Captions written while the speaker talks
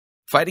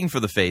Fighting for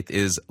the Faith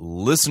is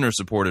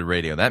listener-supported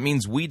radio. That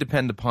means we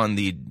depend upon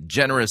the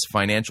generous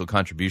financial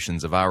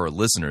contributions of our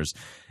listeners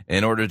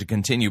in order to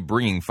continue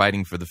bringing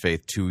Fighting for the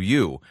Faith to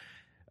you.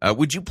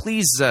 Would you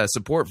please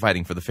support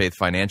Fighting for the Faith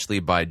financially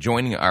by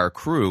joining our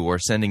crew or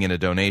sending in a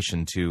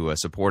donation to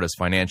support us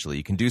financially?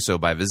 You can do so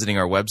by visiting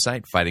our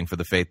website,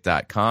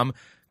 fightingforthefaith.com.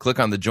 Click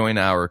on the Join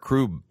Our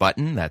Crew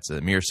button. That's a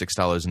mere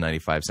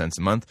 $6.95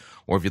 a month.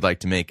 Or if you'd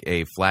like to make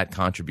a flat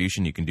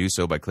contribution, you can do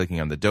so by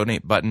clicking on the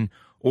Donate button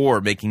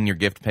or making your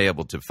gift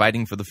payable to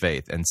Fighting for the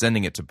Faith and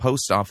sending it to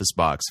Post Office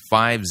Box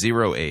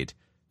 508,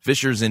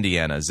 Fishers,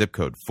 Indiana, zip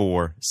code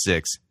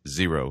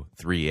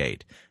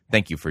 46038.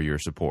 Thank you for your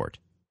support.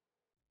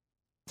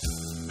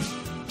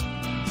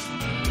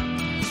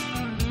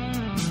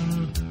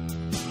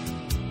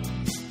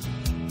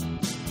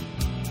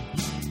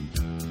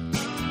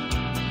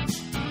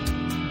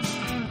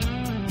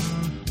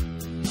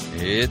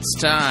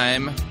 It's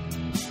time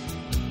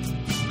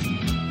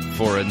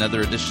for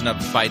another edition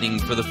of Fighting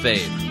for the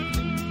Faith.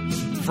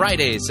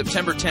 Friday,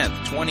 September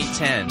 10th,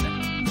 2010.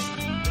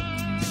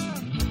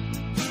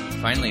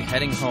 Finally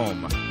heading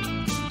home.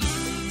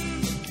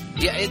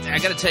 Yeah, I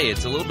got to tell you,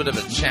 it's a little bit of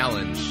a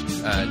challenge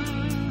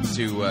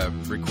to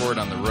record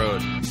on the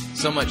road.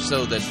 So much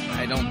so that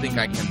I don't think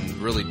I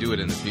can really do it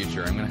in the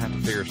future. I'm going to have to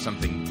figure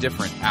something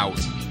different out.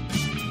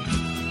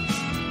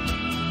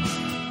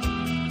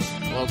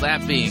 Well,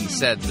 that being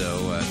said,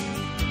 though,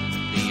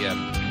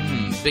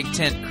 the Big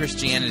Tent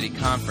Christianity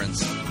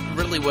Conference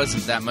really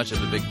wasn't that much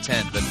of a big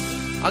tent, but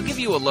I'll give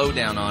you a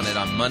lowdown on it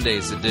on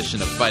Monday's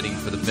edition of Fighting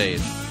for the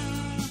Faith.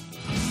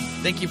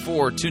 Thank you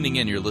for tuning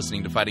in. You're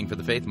listening to Fighting for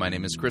the Faith. My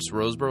name is Chris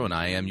Roseborough, and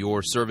I am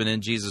your servant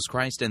in Jesus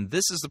Christ, and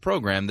this is the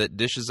program that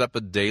dishes up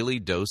a daily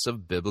dose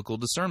of biblical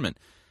discernment,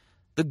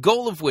 the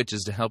goal of which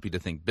is to help you to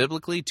think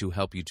biblically, to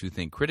help you to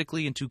think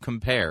critically, and to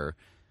compare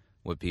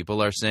what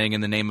people are saying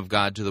in the name of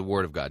God to the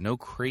Word of God. No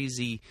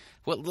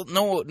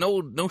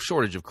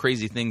shortage of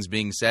crazy things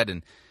being said,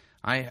 and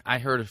I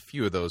heard a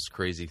few of those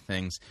crazy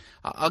things.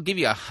 I'll give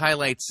you a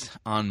highlights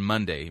on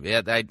Monday.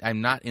 I'm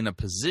not in a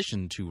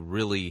position to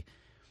really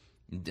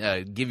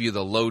give you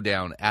the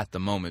lowdown at the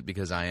moment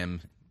because I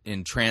am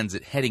in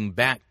transit heading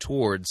back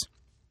towards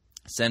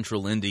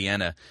central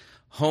Indiana,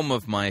 home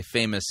of my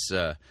famous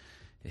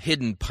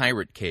hidden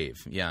pirate cave.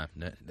 Yeah,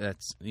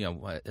 that's,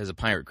 as a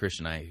pirate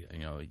Christian,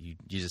 you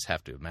just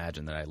have to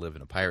imagine that I live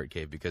in a pirate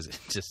cave because it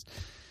just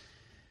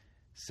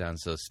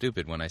sounds so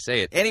stupid when I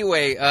say it.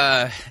 Anyway,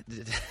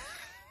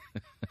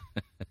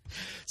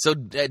 so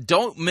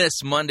don't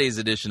miss Monday's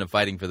edition of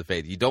Fighting for the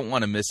Faith. You don't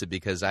want to miss it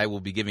because I will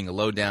be giving a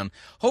lowdown,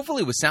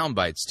 hopefully with sound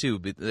bites too.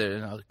 But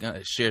I'll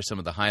share some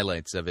of the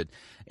highlights of it.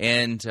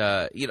 And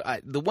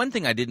the one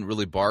thing I didn't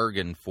really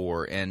bargain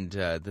for, and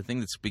the thing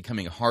that's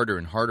becoming harder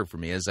and harder for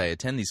me as I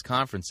attend these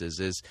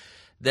conferences, is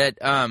that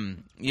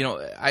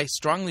I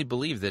strongly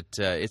believe that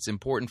it's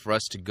important for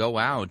us to go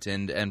out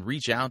and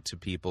reach out to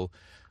people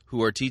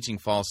who are teaching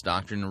false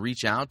doctrine, and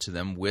reach out to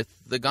them with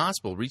the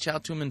gospel, reach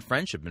out to them in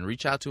friendship, and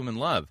reach out to them in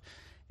love.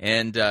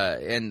 And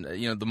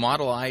the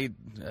model I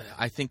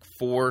think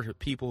for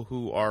people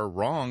who are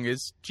wrong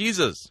is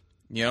Jesus.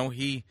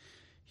 He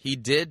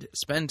did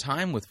spend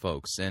time with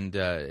folks, and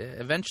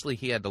eventually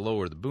he had to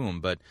lower the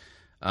boom. But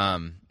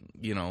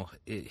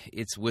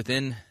it's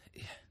within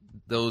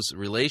those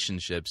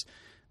relationships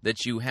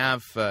that you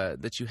have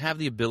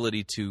the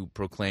ability to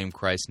proclaim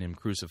Christ and Him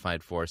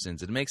crucified for our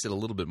sins. It makes it a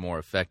little bit more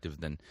effective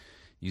than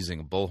using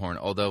a bullhorn.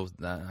 Although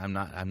I'm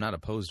not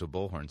opposed to a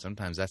bullhorn.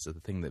 Sometimes that's the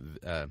thing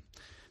that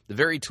the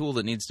very tool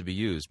that needs to be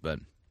used, but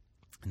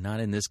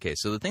not in this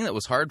case. So the thing that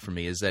was hard for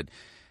me is that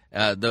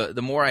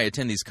the more I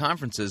attend these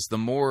conferences, the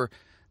more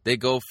they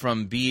go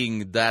from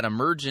being that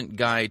emergent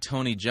guy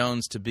Tony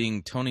Jones to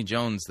being Tony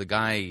Jones, the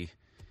guy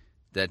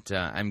that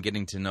I'm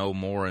getting to know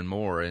more and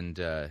more, and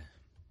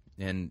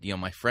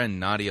my friend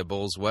Nadia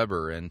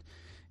Bowles-Weber and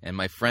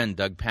my friend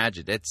Doug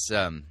Padgett. It's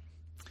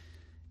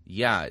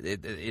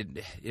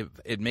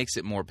it makes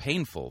it more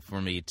painful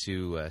for me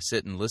to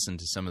sit and listen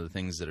to some of the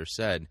things that are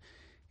said,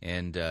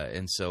 and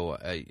so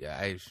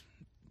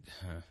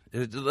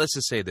let's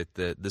just say that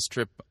this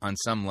trip on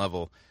some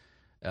level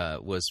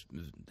was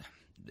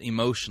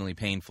emotionally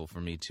painful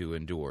for me to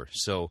endure.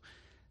 So.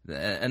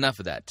 Enough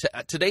of that.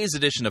 Today's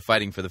edition of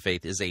Fighting for the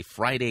Faith is a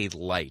Friday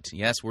Light.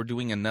 Yes, we're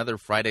doing another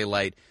Friday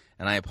Light,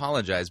 and I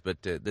apologize,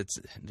 but that's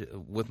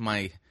with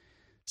my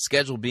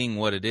schedule being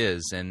what it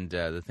is and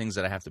the things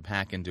that I have to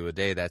pack into a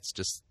day, that's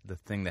just the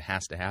thing that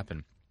has to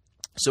happen.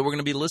 So we're going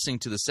to be listening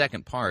to the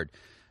second part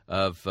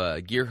of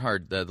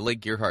Gerhard, the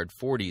late Gerhard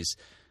Forty's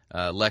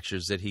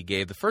lectures that he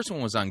gave. The first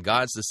one was on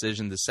God's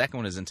decision. The second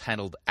one is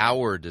entitled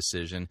Our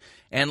Decision.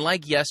 And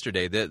like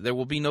yesterday, there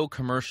will be no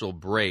commercial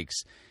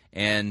breaks.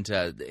 And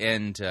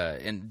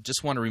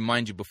just want to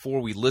remind you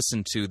before we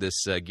listen to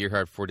this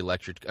Gerhard Forty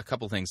lecture, a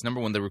couple things. Number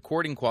one, the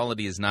recording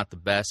quality is not the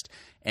best,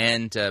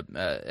 and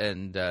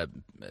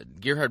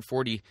Gerhard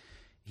Forty,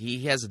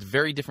 he has a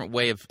very different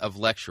way of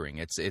lecturing.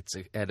 It's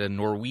at a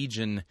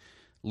Norwegian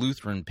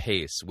Lutheran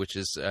pace, which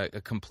is a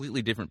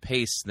completely different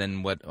pace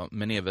than what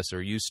many of us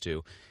are used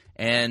to.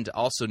 And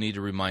also need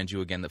to remind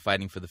you again that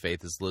Fighting for the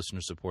Faith is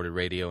listener-supported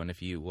radio, and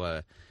if you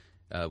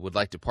would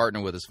like to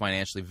partner with us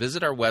financially,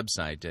 visit our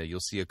website. You'll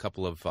see a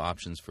couple of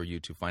options for you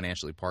to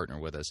financially partner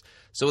with us.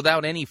 So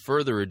without any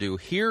further ado,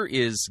 here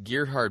is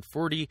Gerhard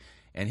Forde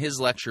and his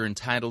lecture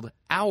entitled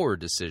Our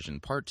Decision,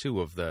 Part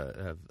 2 of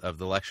the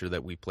lecture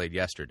that we played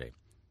yesterday.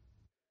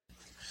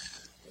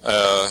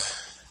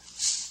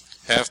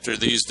 After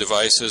these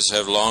devices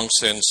have long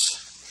since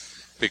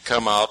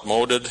become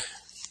outmoded,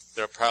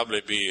 there'll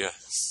probably be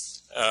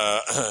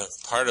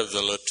part of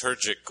the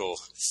liturgical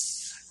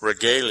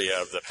regalia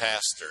of the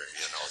pastor,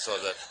 so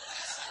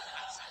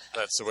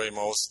that's the way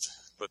most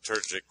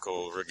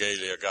liturgical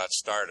regalia got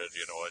started.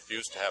 It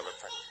used to have a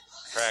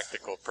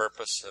practical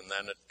purpose, and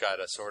then it got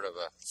a sort of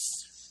a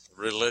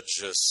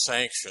religious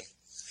sanction.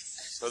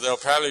 So there'll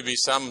probably be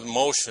some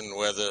motion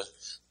where the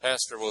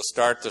pastor will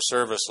start the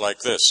service like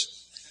this.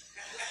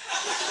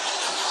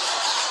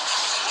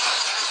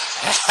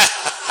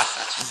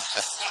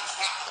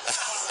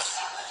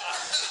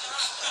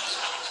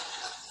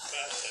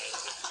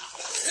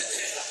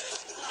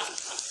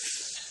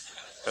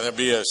 And there'll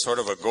be a sort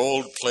of a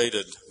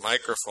gold-plated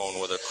microphone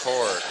with a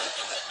cord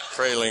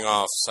trailing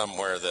off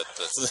somewhere.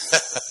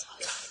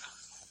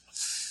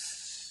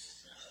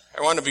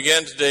 I want to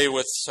begin today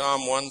with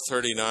Psalm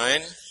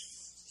 139.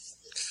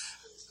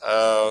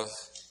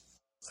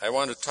 I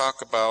want to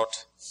talk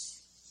about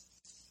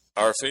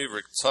our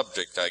favorite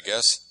subject, I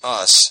guess,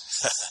 us,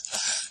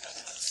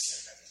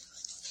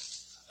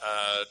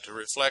 to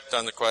reflect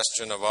on the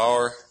question of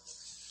our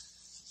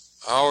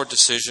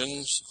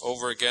decisions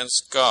over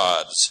against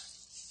God's.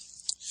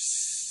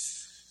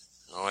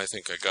 Oh, I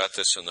think I got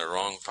this in the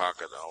wrong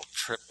pocket. I'll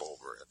trip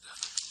over it.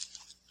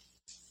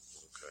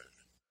 Okay.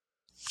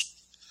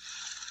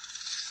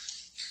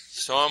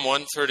 Psalm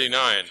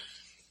 139.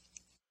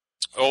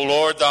 O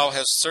Lord, thou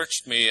hast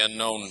searched me and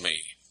known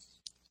me.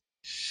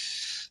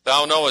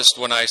 Thou knowest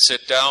when I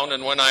sit down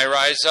and when I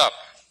rise up.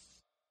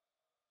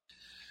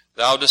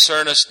 Thou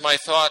discernest my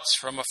thoughts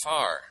from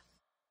afar.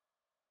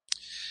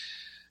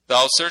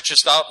 Thou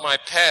searchest out my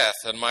path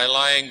and my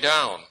lying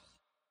down,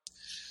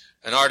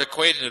 and art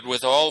acquainted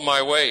with all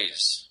my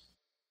ways.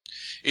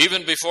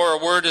 Even before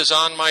a word is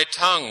on my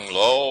tongue,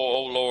 lo,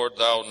 O Lord,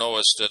 thou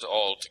knowest it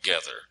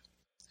altogether.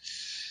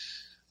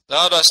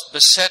 Thou dost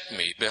beset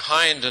me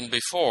behind and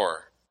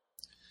before,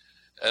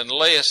 and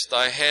layest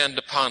thy hand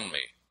upon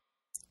me.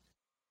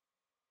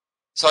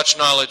 Such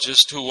knowledge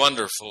is too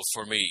wonderful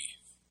for me.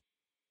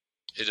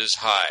 It is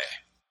high.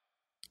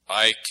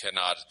 I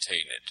cannot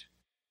attain it.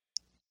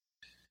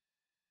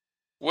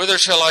 Whither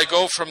shall I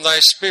go from thy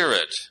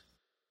spirit?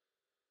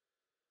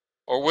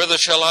 Or whither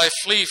shall I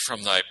flee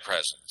from thy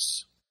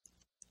presence?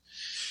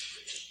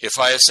 If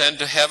I ascend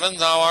to heaven,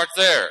 thou art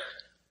there.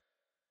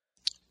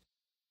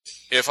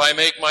 If I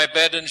make my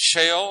bed in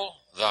Sheol,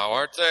 thou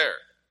art there.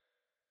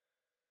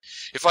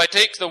 If I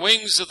take the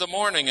wings of the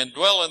morning and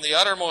dwell in the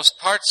uttermost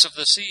parts of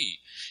the sea,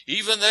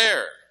 even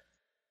there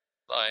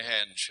thy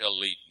hand shall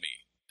lead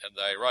me, and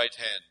thy right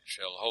hand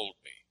shall hold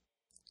me.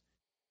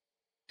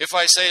 If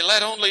I say,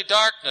 let only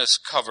darkness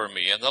cover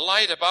me, and the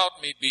light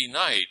about me be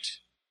night,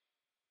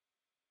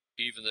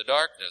 even the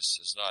darkness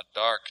is not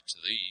dark to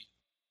thee.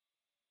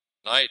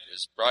 Night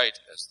is bright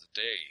as the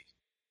day,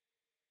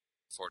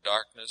 for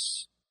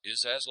darkness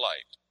is as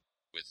light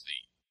with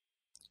thee.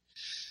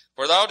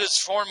 For thou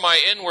didst form my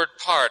inward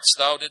parts,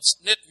 thou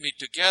didst knit me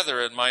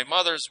together in my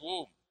mother's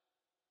womb.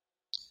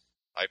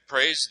 I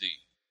praise thee,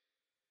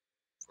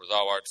 for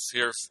thou art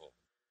fearful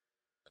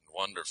and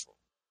wonderful.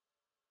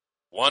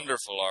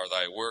 Wonderful are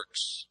thy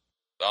works,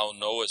 thou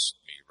knowest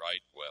me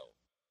right well.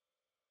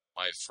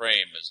 My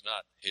frame is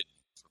not hidden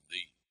from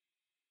thee.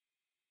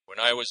 When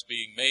I was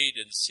being made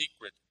in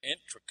secret,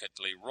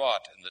 intricately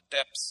wrought in the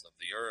depths of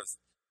the earth,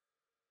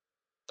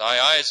 thy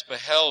eyes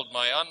beheld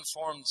my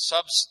unformed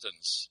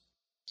substance.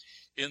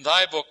 In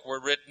thy book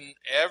were written,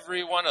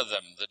 every one of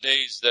them, the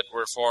days that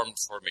were formed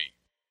for me,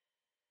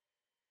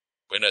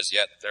 when as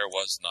yet there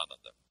was none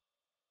of them.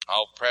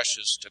 How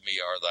precious to me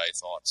are thy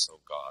thoughts, O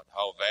God!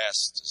 How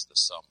vast is the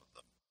sum of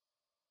them!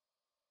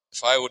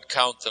 If I would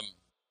count them,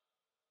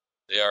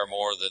 they are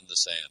more than the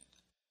sand.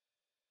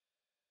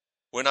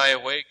 When I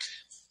awake,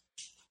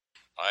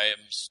 I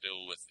am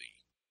still with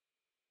thee.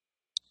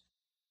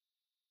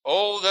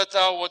 Oh, that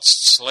thou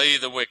wouldst slay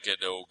the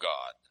wicked, O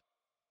God,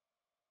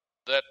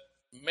 that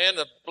men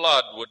of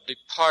blood would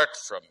depart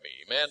from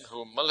me, men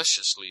who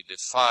maliciously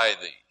defy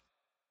thee,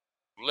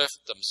 who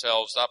lift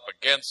themselves up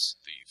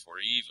against thee for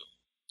evil.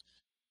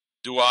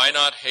 Do I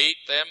not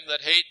hate them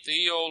that hate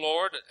thee, O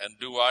Lord? And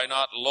do I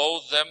not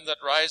loathe them that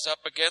rise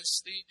up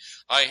against thee?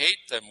 I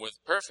hate them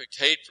with perfect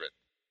hatred.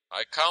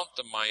 I count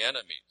them my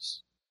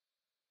enemies.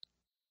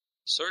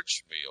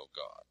 Search me, O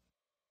God,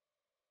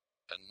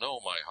 and know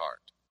my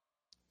heart.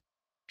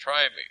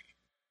 Try me,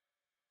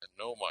 and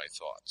know my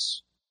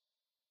thoughts.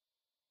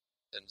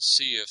 And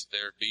see if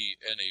there be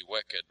any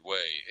wicked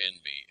way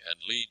in me,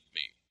 and lead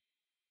me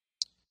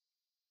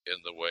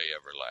in the way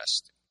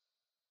everlasting.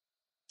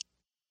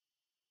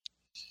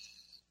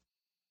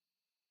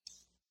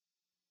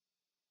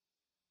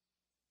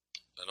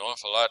 an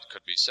awful lot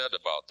could be said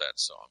about that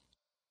psalm.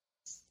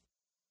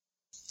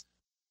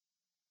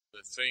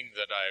 The thing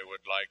that I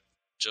would like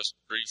just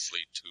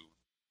briefly to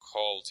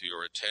call to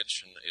your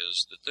attention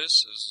is that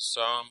this is a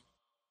psalm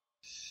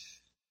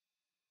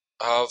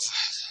of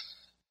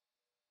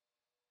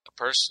a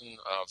person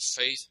of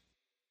faith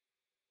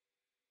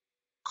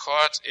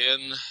caught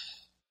in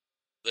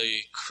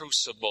the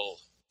crucible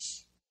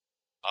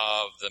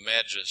of the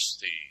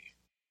majesty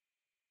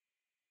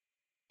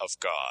of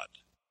God.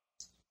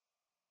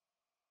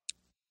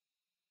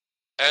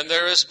 And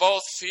there is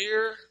both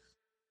fear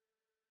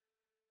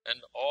and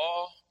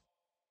awe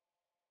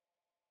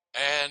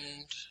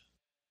and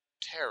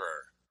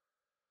terror.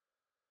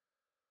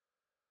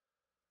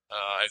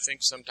 I think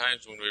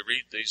sometimes when we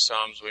read these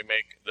psalms, we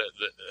make,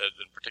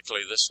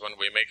 particularly this one,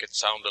 we make it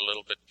sound a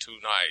little bit too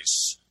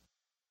nice.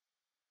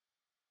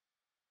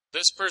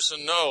 This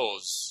person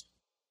knows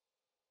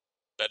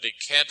that he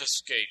can't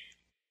escape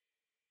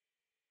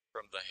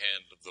from the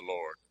hand of the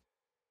Lord.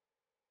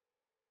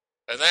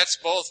 And that's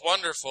both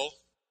wonderful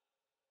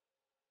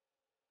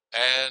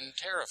and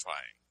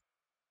terrifying.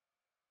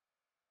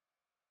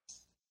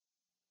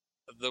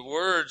 The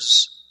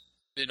words,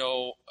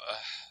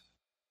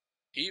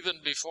 even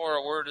before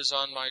a word is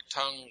on my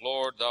tongue,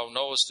 Lord, thou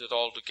knowest it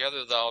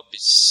altogether, thou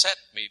beset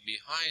me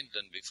behind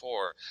and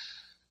before.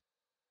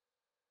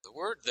 The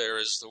word there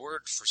is the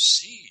word for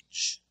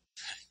siege.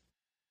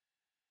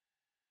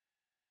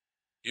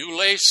 You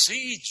lay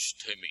siege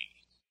to me,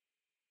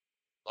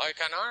 like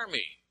an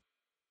army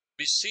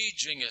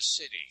besieging a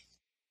city.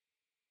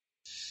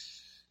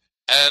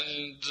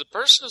 And the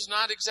person is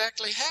not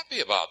exactly happy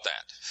about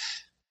that.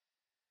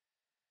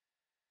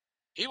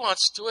 He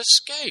wants to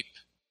escape.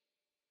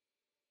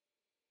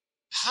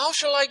 How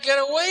shall I get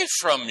away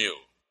from you?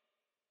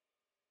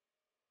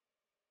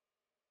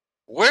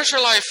 Where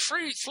shall I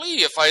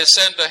flee? If I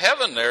ascend to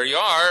heaven, there you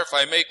are. If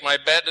I make my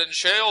bed in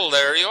Sheol,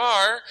 there you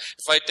are.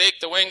 If I take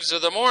the wings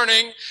of the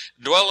morning,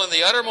 dwell in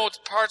the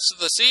uttermost parts of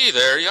the sea,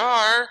 there you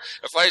are.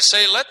 If I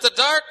say, let the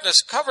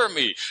darkness cover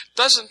me,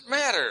 doesn't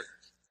matter.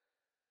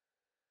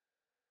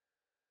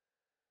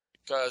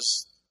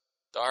 Because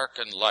dark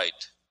and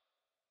light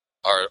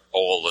are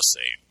all the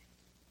same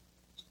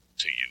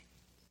to you.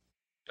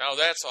 Now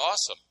that's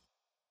awesome.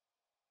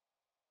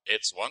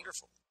 It's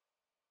wonderful.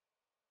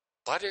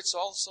 But it's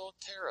also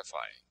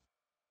terrifying.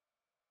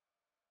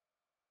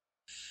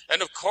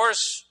 And of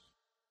course,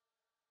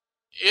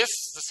 if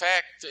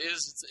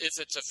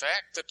it's a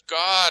fact that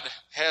God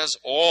has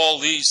all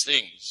these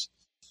things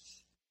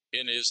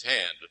in his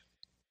hand,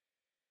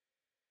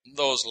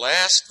 those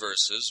last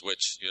verses,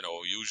 which,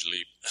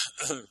 usually,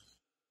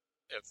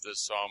 if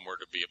this psalm were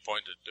to be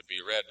appointed to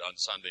be read on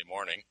Sunday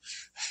morning,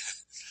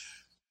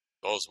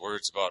 those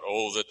words about,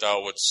 oh, that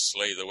thou wouldst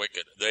slay the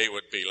wicked, they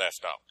would be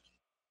left out.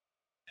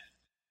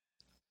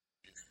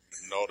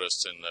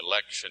 Notice in the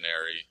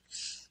lectionary,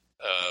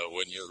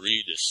 when you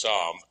read a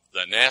psalm,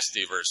 the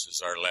nasty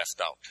verses are left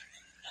out.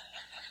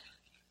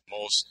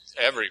 Most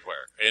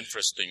everywhere.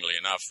 Interestingly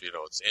enough,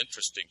 it's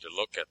interesting to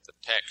look at the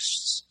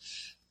texts.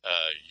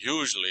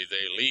 Usually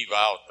they leave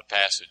out the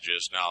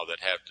passages now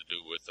that have to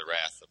do with the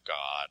wrath of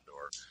God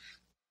or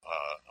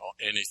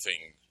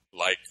anything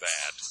like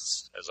that.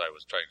 As I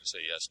was trying to say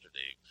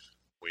yesterday,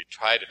 we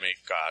try to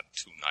make God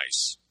too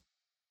nice.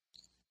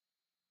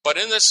 But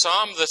in this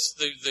psalm,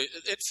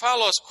 it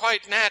follows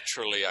quite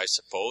naturally, I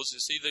suppose. You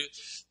see,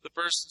 the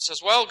person says,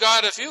 well,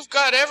 God, if you've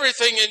got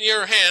everything in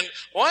your hand,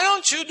 why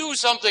don't you do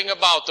something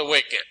about the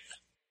wicked?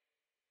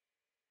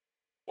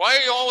 Why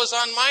are you always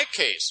on my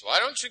case? Why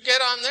don't you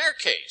get on their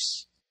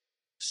case?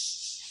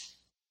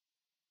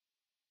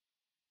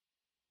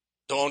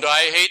 Don't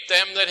I hate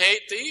them that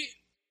hate thee?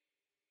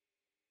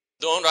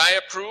 Don't I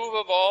approve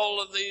of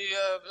all of the,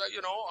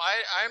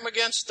 I'm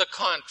against the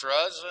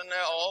Contras and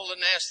all the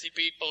nasty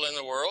people in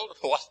the world.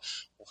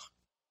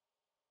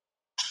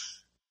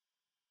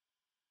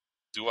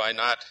 Do I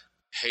not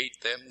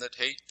hate them that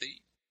hate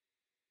thee?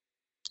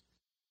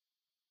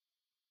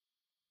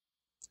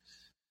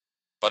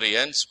 But he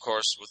ends, of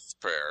course, with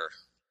prayer.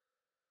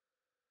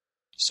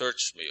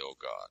 Search me, O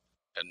God,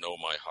 and know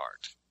my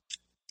heart.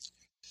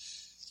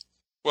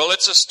 Well,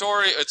 it's a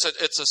story,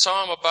 it's a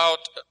psalm about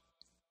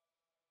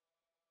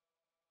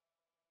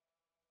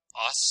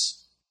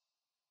us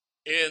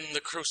in the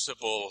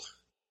crucible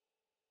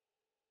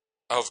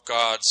of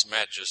God's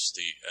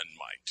majesty and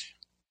might.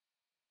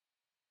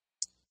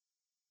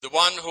 The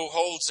one who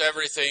holds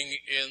everything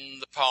in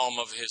the palm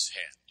of his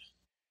hand.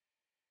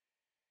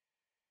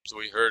 As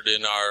we heard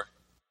in our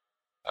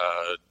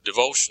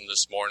devotion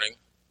this morning,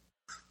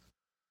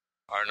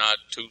 are not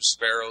 2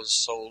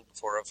 sparrows sold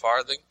for a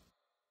farthing?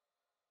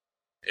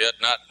 Yet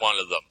not one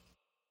of them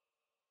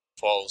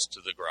falls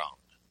to the ground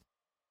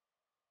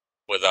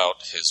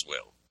without his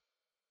will.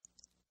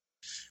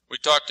 We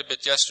talked a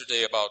bit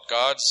yesterday about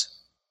God's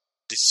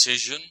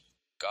decision,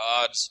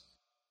 God's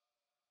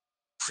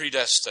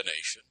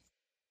predestination.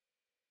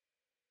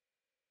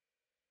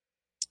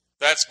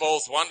 That's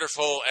both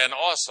wonderful and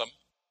awesome,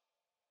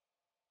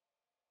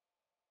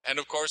 and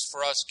of course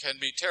for us can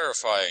be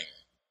terrifying.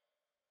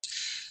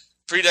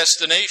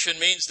 Predestination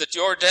means that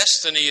your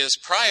destiny is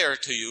prior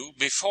to you,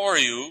 before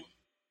you,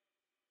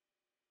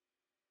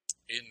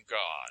 in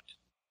God.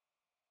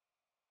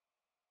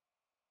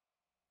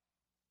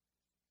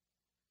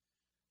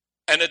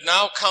 And it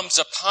now comes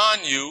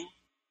upon you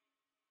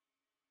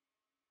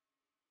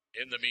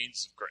in the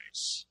means of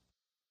grace.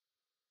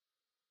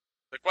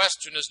 The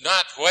question is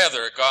not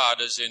whether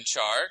God is in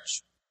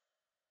charge.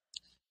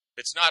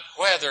 It's not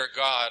whether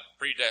God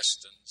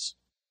predestines.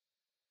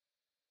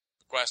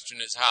 The question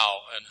is how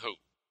and who.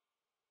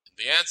 And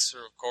the answer,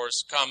 of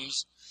course,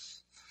 comes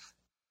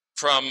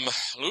from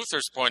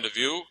Luther's point of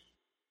view,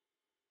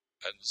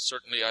 and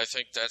certainly I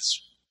think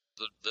that's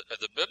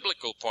the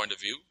biblical point of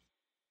view.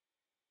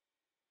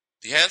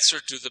 The answer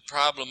to the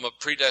problem of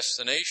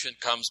predestination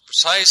comes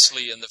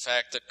precisely in the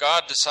fact that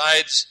God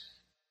decides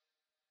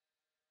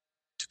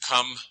to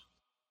come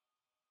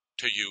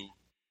to you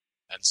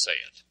and say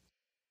it.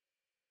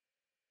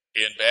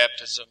 In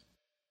baptism,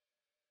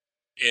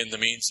 in the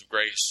means of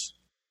grace,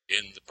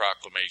 in the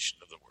proclamation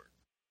of the word.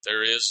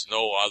 There is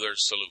no other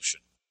solution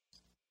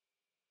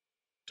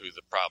to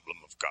the problem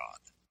of God.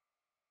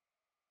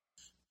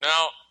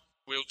 Now,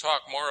 we'll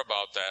talk more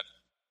about that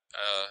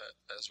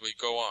as we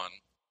go on.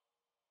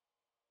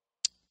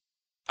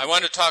 I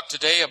want to talk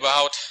today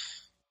about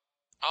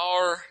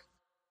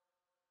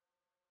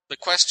the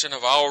question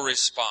of our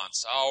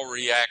response, our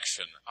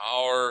reaction,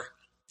 our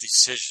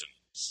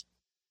decisions.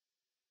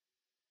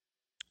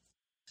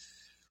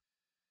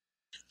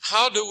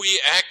 How do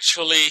we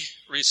actually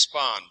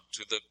respond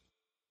to the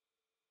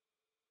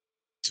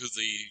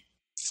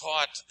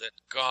thought that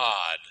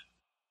God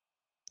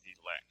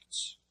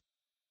elects?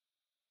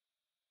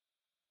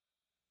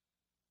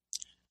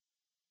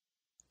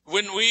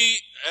 When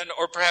we,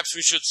 or perhaps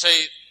we should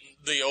say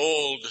the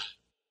old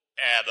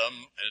Adam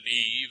and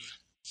Eve,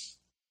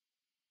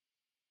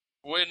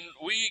 when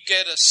we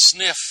get a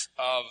sniff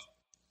of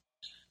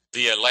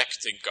the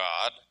electing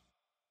God,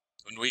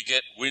 when we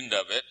get wind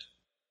of it,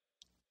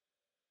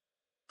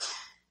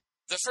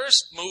 the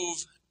first move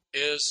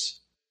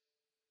is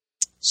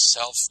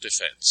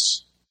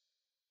self-defense.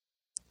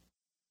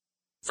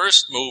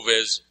 First move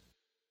is,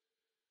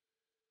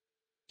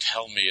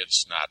 tell me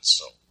it's not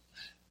so.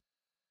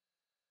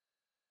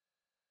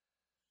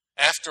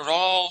 After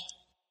all,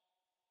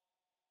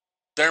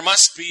 there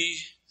must be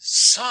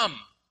some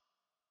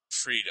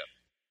freedom.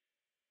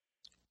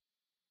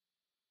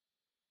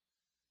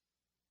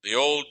 The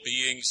old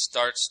being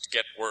starts to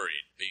get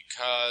worried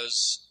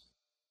because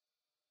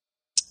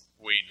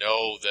we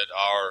know that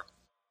our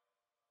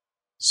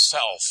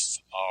self,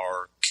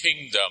 our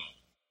kingdom,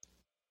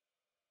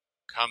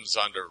 comes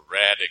under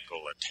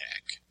radical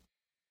attack.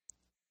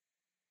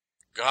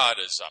 God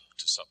is up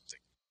to something.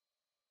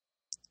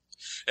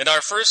 And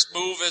our first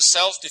move is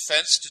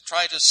self-defense, to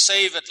try to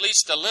save at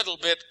least a little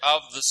bit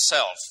of the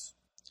self.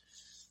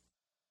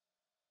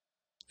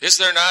 Is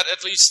there not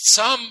at least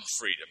some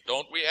freedom?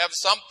 Don't we have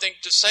something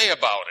to say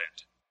about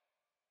it?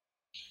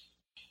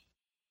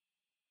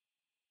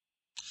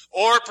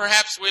 Or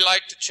perhaps we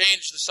like to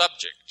change the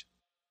subject.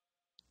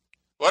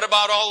 What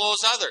about all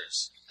those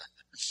others?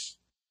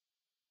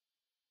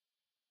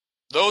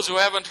 Those who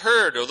haven't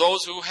heard, or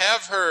those who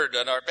have heard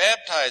and are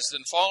baptized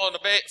and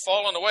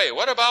fallen away.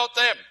 What about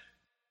them?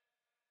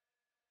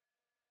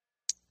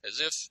 As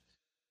if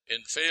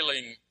in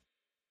failing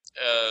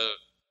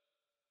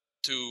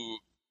to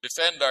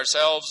defend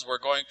ourselves, we're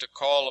going to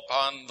call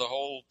upon the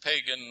whole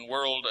pagan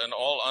world and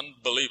all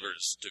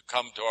unbelievers to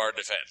come to our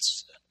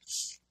defense.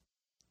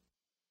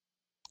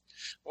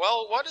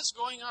 Well, what is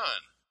going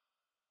on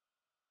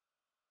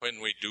when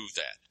we do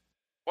that?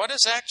 What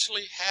is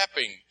actually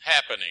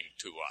happening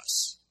to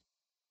us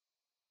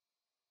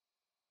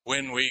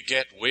when we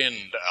get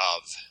wind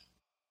of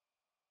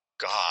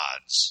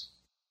God's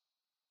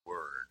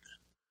word,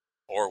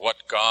 or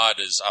what God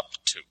is up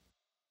to?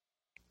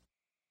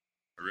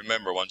 I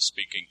remember once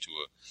speaking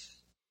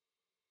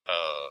to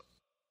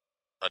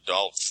a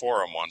adult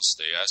forum once.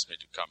 They asked me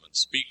to come and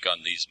speak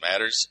on these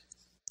matters,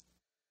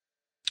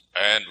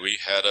 and we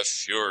had a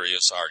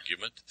furious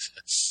argument.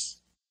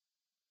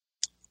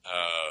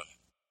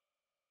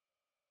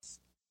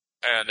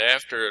 And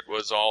after it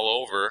was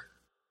all over,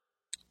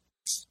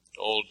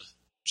 the old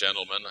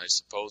gentleman, I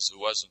suppose, who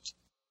wasn't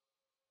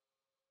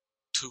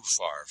too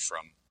far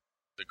from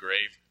the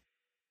grave,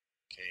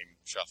 came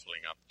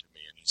shuffling up to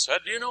me and he said,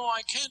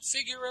 I can't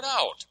figure it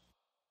out.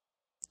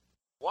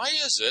 Why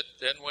is it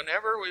that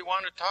whenever we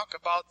want to talk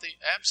about the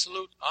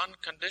absolute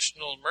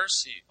unconditional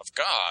mercy of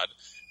God,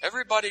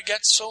 everybody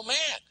gets so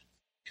mad?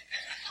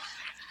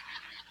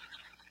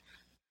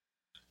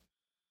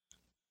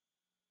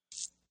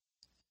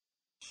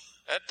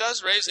 That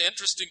does raise an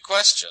interesting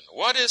question.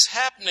 What is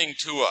happening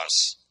to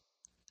us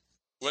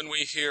when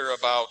we hear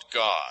about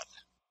God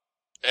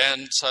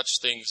and such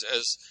things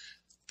as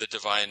the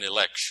divine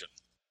election?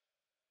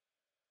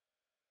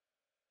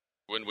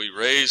 When we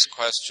raise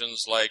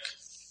questions like,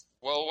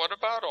 well, what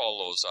about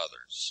all those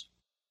others?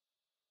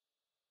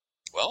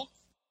 Well,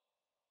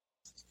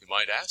 you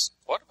might ask,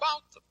 what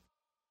about them?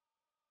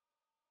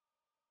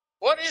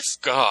 What if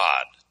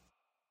God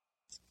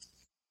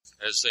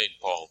as St.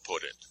 Paul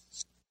put it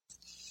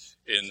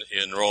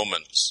in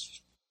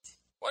Romans.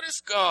 What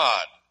if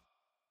God,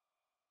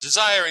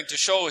 desiring to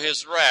show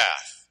his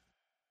wrath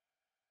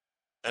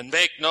and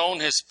make known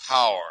his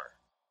power,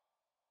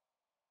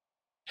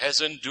 has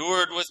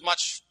endured with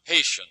much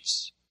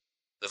patience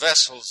the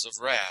vessels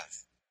of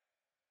wrath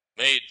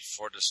made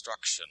for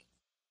destruction,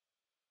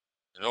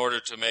 in order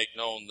to make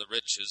known the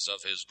riches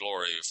of his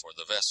glory for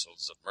the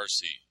vessels of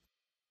mercy,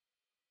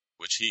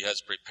 which he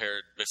has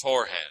prepared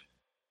beforehand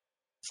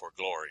for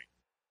glory,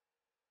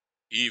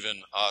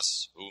 even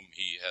us whom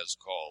he has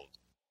called,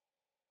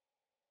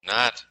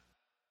 not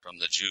from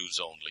the Jews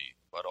only,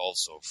 but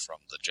also from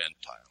the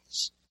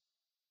Gentiles.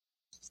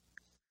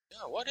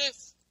 Yeah, what if?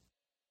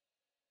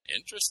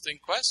 Interesting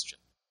question.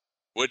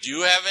 Would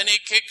you have any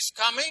kicks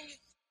coming?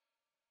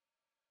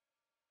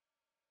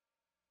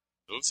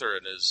 Luther,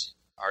 in his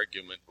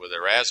argument with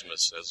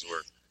Erasmus, as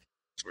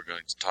we're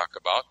going to talk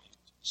about,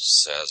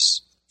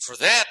 says, for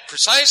that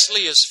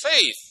precisely is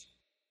faith,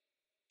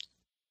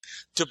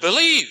 to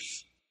believe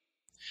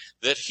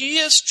that he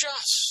is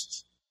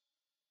just,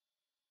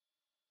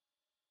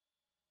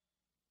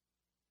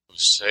 who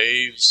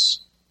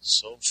saves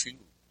so few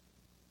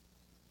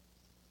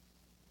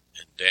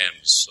and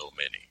damns so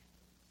many.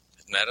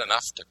 Isn't that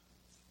enough to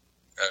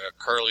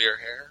curl your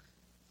hair?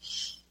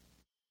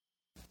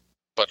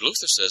 But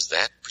Luther says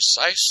that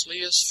precisely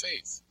is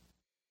faith.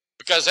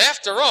 Because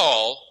after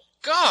all,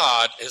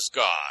 God is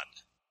God.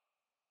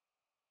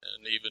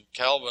 And even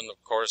Calvin,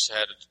 of course,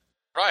 had it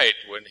right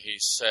when he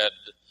said,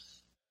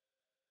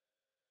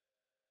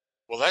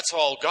 well, that's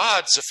all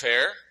God's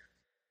affair.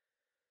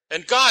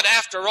 And God,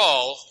 after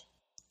all,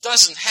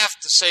 doesn't have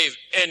to save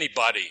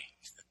anybody.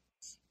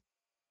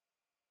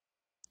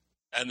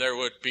 And there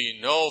would be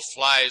no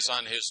flies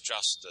on his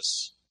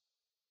justice,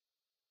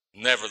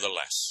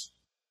 nevertheless.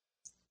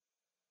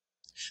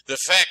 The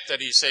fact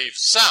that he saves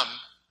some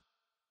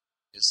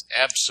is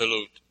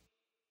absolute,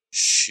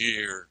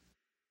 sheer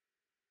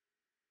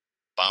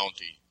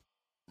bounty,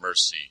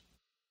 mercy,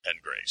 and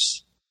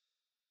grace.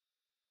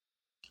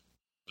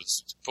 The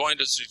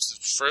point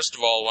is, first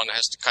of all, one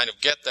has to kind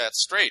of get that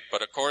straight.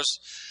 But of course,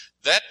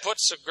 that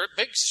puts a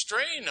big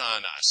strain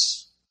on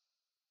us.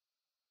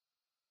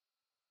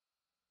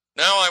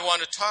 Now I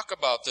want to talk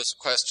about this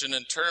question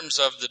in terms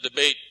of the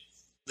debate,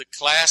 the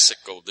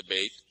classical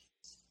debate,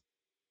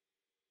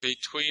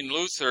 between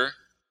Luther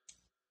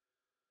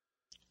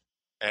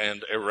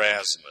and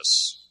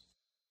Erasmus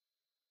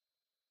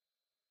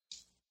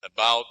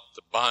about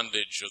the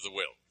bondage of the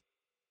will.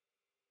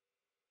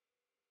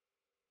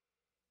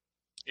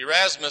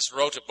 Erasmus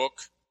wrote a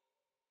book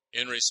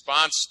in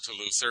response to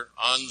Luther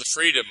on the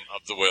freedom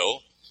of the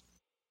will,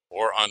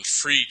 or on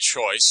free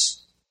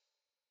choice,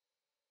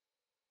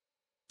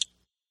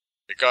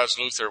 because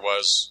Luther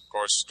was, of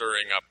course,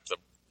 stirring up the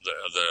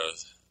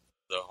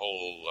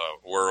whole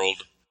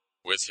world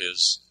with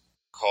his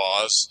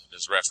cause,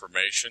 his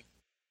Reformation.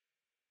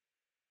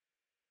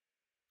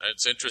 And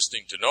it's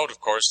interesting to note, of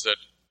course, that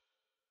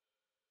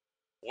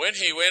when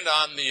he went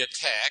on the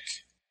attack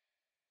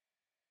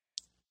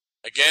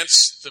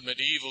against the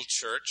medieval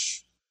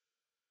church,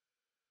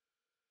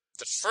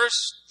 the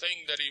first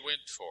thing that he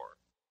went for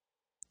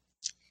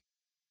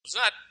was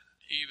not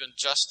even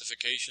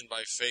justification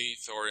by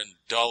faith or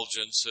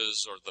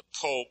indulgences or the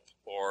Pope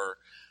or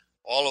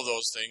all of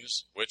those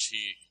things, which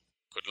he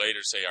could later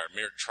say are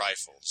mere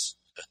trifles.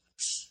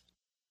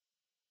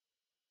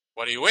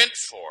 What he went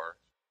for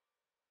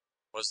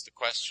was the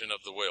question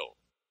of the will,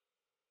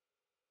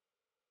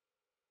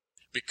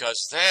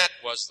 because that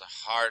was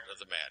the heart of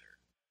the matter.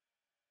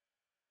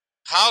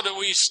 How do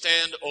we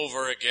stand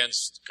over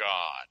against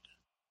God?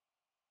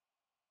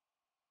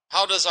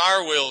 How does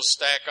our will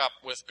stack up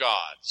with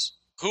God's?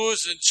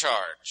 Who's in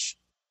charge?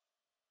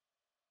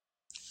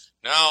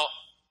 Now,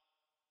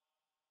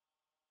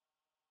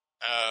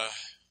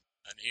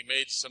 and he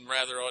made some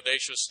rather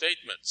audacious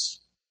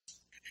statements.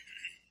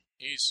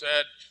 He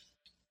said,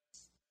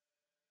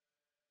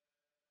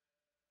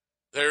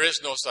 there is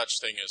no such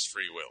thing as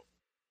free will.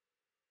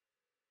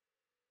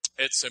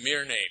 It's a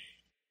mere name.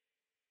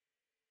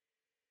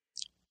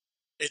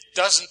 It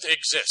doesn't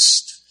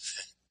exist.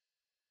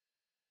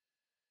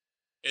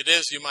 It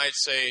is, you might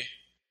say,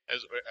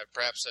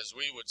 perhaps as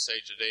we would say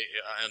today,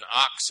 an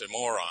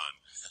oxymoron.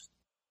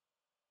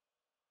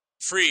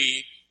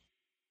 Free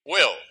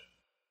will.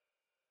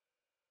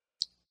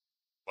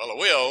 Well, a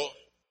will,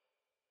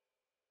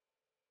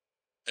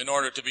 in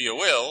order to be a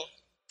will,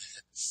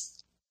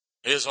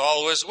 is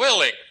always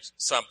willing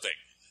something.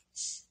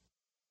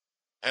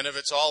 And if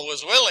it's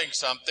always willing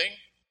something,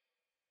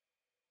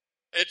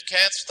 it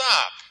can't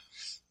stop.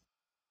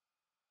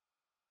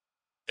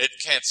 It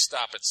can't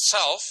stop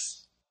itself.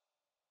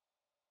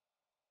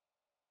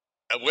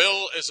 A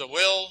will is a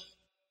will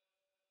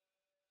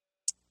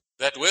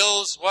that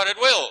wills what it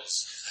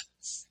wills,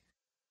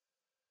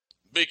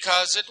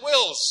 because it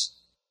wills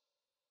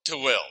to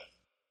will.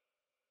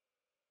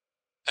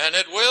 And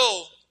it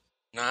will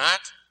not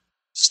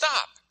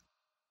stop.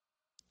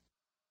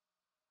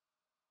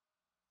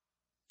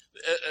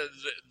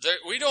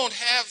 we don't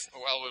have,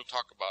 well, we'll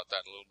talk about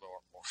that a little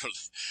more.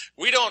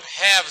 We don't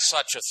have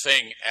such a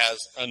thing as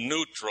a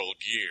neutral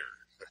gear.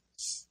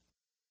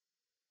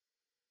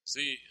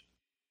 See,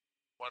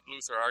 what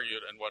Luther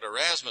argued and what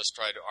Erasmus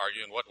tried to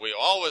argue and what we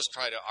always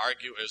try to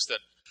argue is that,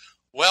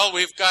 well,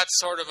 we've got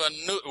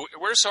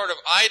we're sort of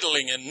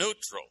idling in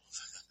neutral.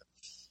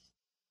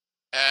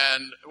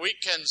 And we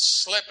can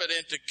slip it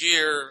into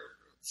gear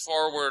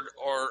forward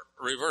or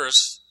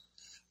reverse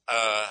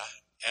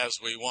as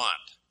we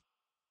want.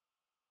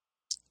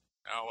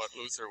 Now, what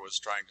Luther was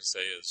trying to say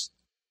is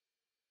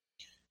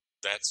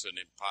that's an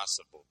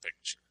impossible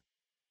picture.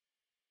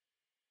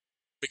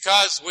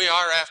 Because we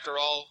are, after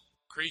all,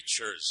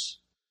 creatures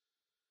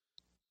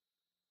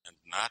and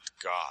not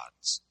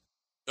gods.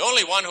 The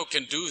only one who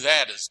can do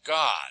that is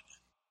God.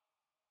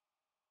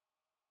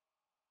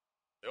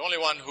 The only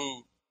one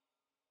who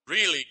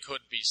really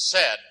could be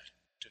said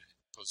to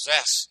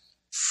possess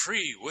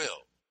free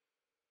will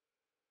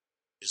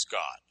is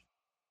God.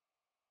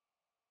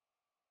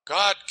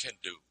 God can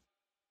do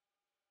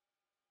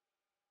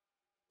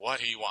what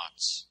he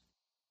wants.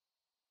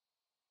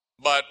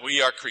 But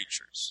we are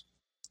creatures.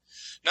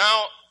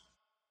 Now,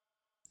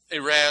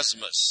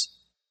 Erasmus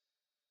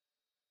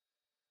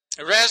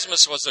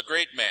was a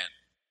great man.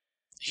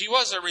 He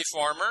was a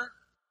reformer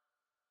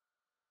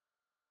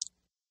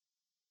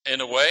in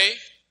a way,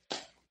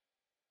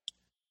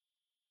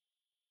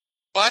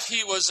 but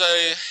he was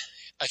a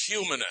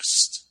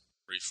humanist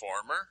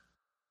reformer.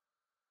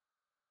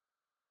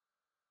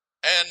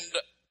 And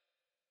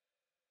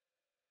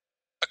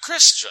a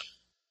Christian.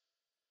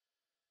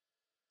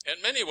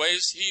 In many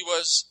ways, he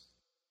was,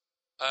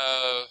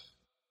 I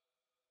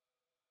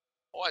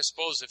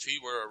suppose if he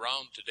were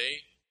around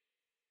today,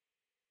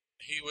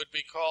 he would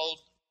be called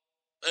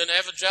an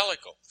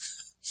evangelical.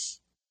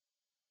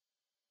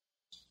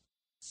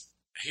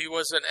 He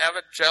was an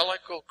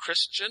evangelical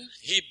Christian.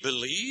 He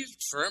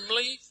believed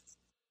firmly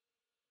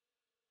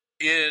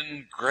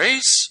in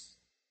grace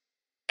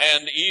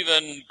and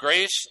even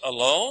grace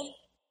alone.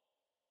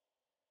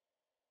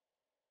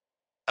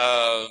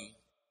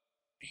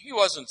 He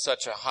wasn't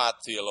such a hot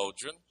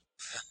theologian.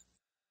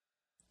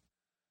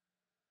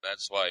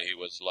 That's why he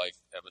was like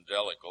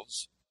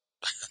evangelicals.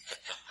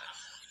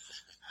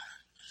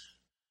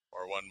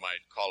 Or one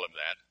might call him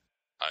that.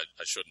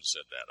 I shouldn't have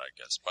said that, I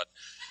guess. But,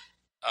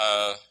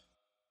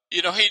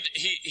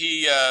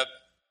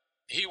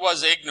 he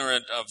was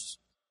ignorant of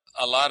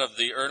a lot of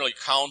the early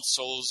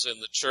councils in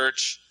the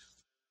church,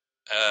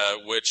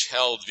 which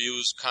held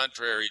views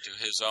contrary to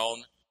his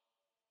own.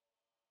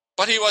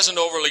 But he wasn't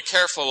overly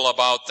careful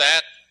about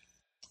that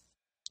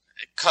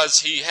because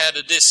he had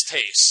a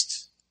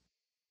distaste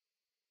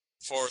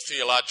for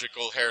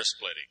theological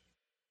hair-splitting.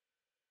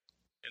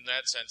 In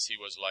that sense, he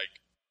was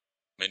like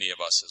many of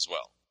us as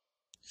well.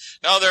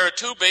 Now, there are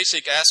two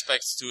basic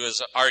aspects to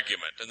his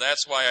argument, and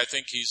that's why I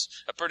think he's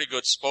a pretty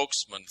good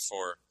spokesman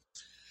for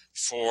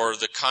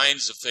the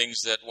kinds of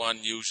things that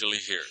one usually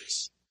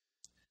hears.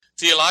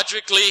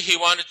 Theologically, he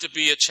wanted to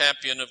be a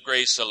champion of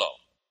grace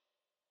alone.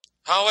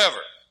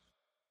 However,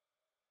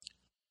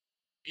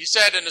 he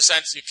said, in a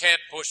sense, you can't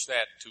push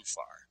that too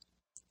far.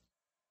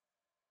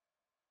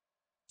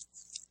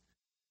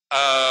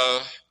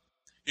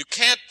 You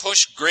can't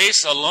push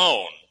grace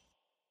alone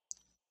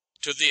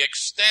to the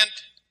extent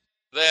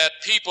that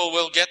people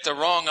will get the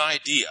wrong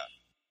idea.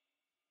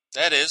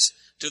 That is,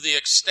 to the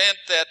extent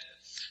that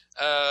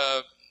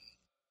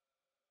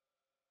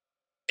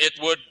it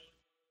would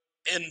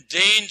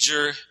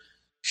endanger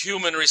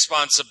human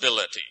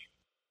responsibility.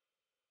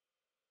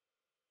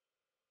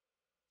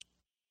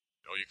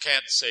 You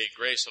can't say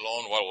grace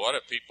alone. Well, what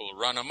if people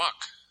run amok?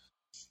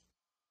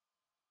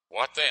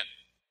 What then?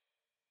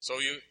 So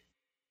you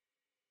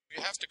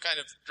have to kind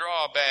of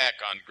draw back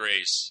on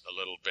grace a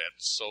little bit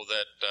so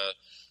that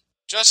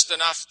just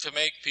enough to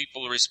make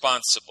people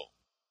responsible.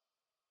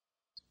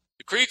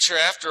 The creature,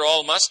 after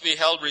all, must be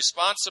held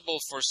responsible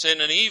for sin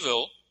and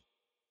evil.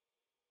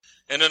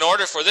 And in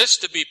order for this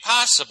to be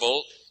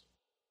possible,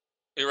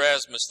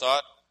 Erasmus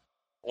thought,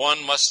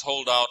 one must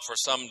hold out for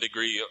some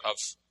degree of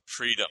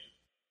freedom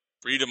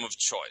of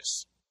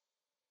choice.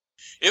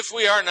 If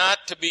we are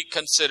not to be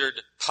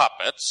considered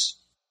puppets,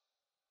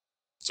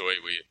 it's the way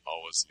we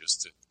always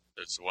used to,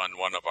 it's one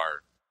of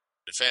our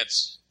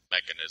defense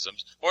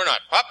mechanisms. We're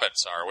not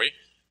puppets, are we?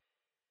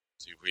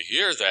 See, we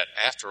hear that,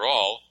 after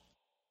all,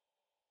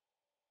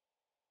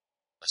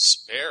 a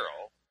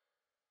sparrow,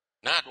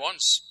 not one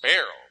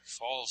sparrow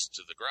falls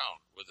to the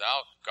ground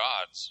without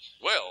God's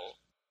will.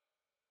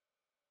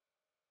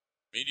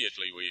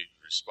 Immediately we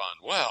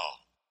respond, well,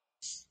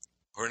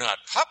 we're not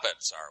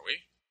puppets, are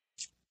we?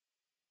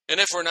 And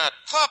if we're not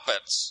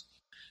puppets,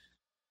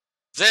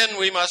 then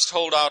we must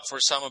hold out for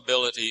some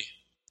ability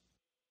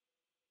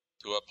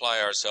to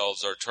apply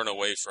ourselves or turn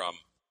away from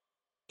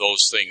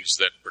those things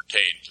that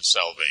pertain to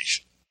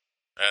salvation.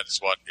 That's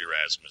what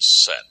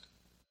Erasmus said.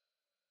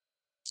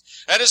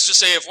 That is to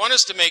say, if one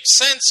is to make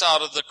sense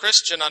out of the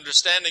Christian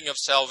understanding of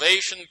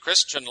salvation,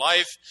 Christian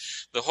life,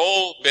 the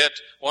whole bit,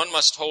 one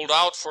must hold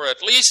out for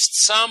at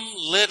least some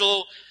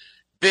little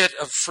bit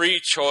of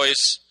free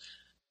choice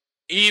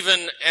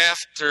even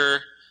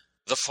after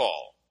the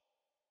fall.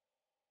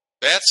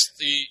 That's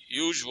the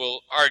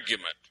usual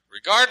argument.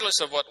 Regardless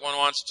of what one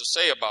wants to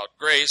say about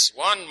grace,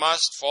 one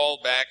must fall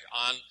back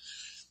on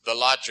the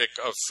logic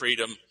of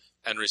freedom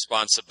and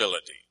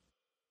responsibility.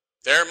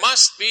 There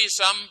must be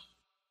some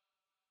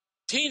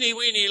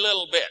teeny-weeny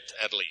little bit,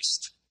 at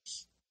least,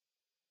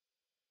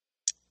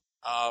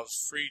 of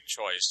free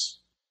choice,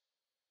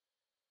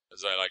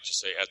 as I like to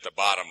say, at the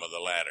bottom of the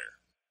ladder.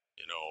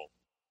 You know,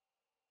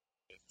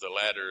 if the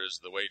ladder is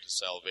the way to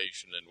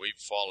salvation and we've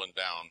fallen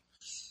down,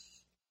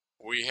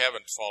 we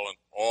haven't fallen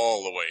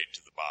all the way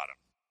to the bottom.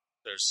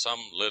 There's some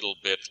little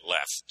bit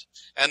left.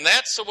 And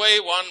that's the way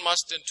one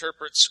must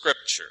interpret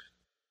Scripture.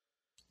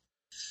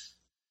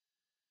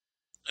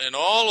 And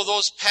all of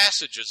those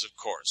passages, of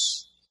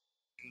course,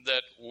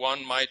 that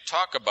one might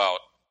talk about,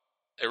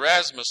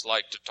 Erasmus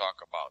liked to talk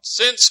about.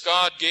 Since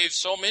God gave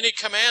so many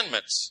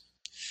commandments,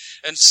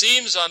 and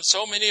seems on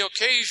so many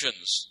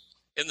occasions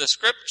in the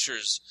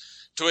Scriptures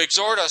to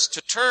exhort us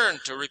to turn,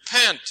 to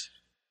repent,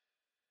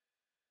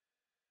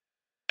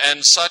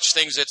 and such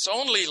things, it's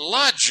only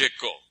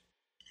logical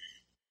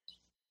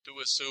to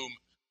assume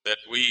that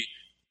we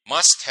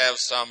must have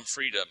some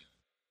freedom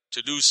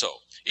to do so.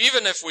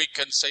 Even if we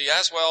can say,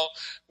 yes, well,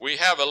 we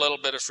have a little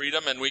bit of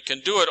freedom and we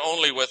can do it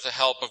only with the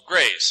help of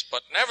grace.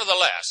 But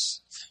nevertheless,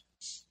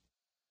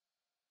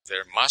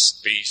 there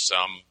must be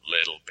some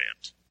little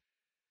bit.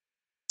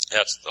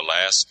 That's the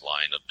last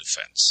line of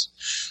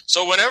defense.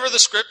 So whenever the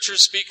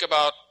Scriptures speak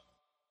about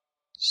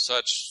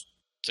such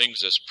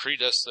things as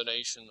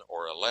predestination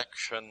or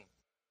election,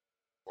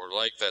 or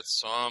like that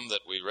psalm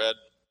that we read,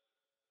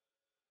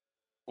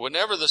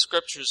 whenever the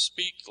Scriptures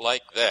speak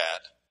like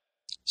that,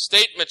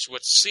 statements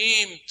which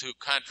seem to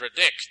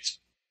contradict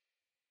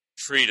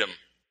freedom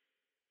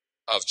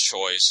of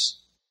choice,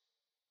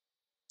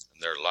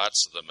 and there are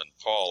lots of them, and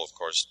Paul, of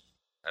course,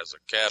 has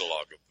a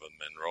catalog of them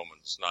in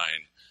Romans 9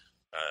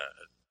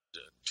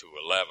 to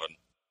 11.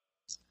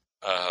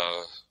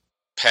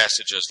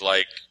 Passages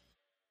like,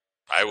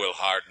 I will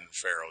harden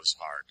Pharaoh's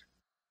heart.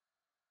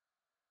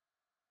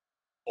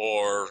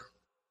 Or,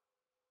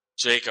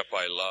 Jacob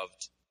I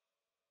loved,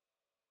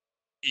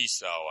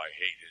 Esau I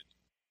hated,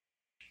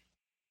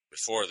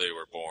 before they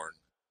were born.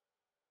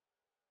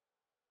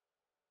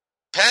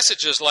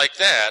 Passages like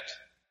that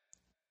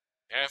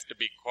have to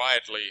be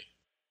quietly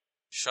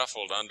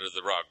shuffled under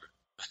the rug,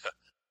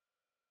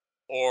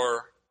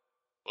 or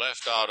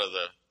left out of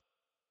the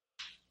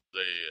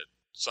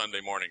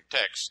Sunday morning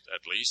text,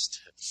 at least.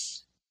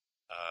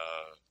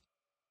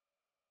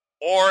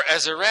 Or,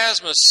 as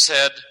Erasmus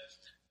said,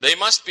 they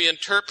must be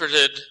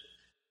interpreted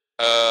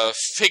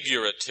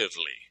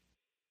figuratively,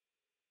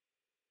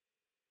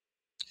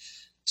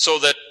 so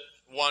that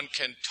one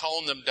can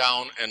tone them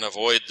down and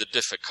avoid the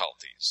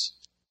difficulties.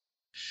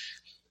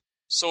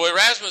 So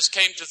Erasmus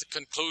came to the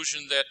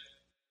conclusion that,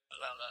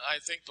 I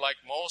think like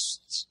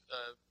most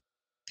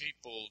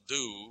people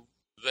do,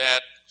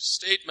 that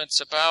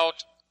statements about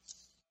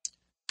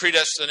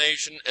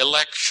predestination,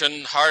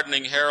 election,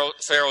 hardening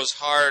Pharaoh's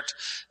heart,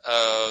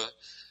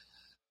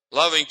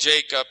 loving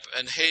Jacob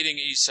and hating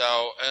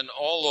Esau, and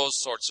all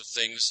those sorts of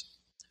things,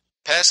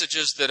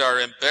 passages that are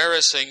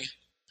embarrassing,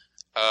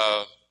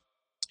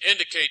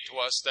 indicate to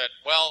us that,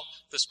 well,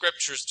 the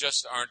Scriptures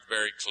just aren't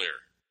very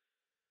clear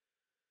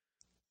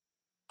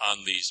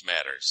on these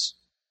matters.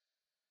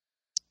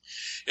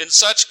 In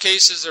such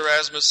cases,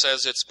 Erasmus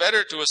says, it's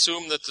better to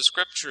assume that the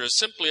Scripture is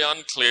simply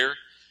unclear,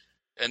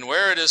 and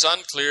where it is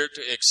unclear,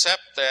 to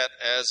accept that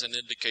as an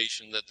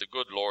indication that the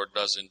good Lord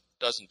doesn't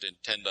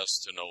intend us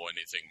to know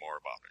anything more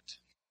about it.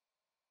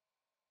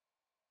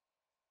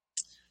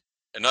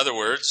 In other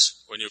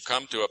words, when you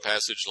come to a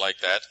passage like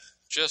that,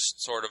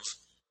 just sort of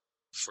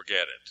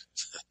forget it,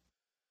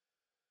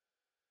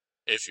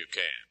 if you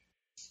can.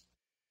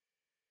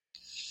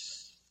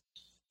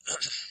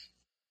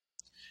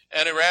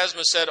 And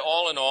Erasmus said,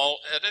 all in all,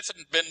 if it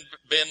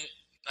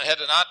had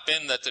not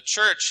been that the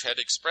church had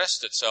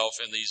expressed itself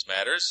in these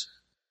matters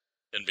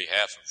in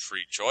behalf of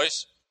free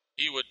choice,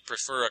 he would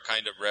prefer a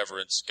kind of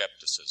reverent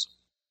skepticism.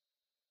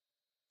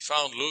 He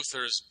found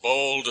Luther's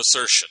bold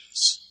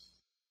assertions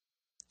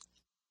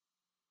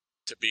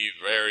to be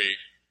very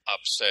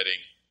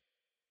upsetting,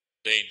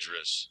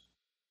 dangerous,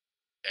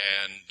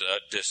 and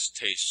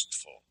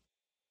distasteful.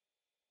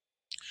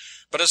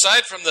 But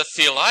aside from the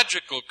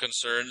theological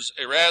concerns,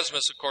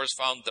 Erasmus, of course,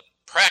 found the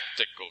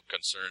practical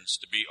concerns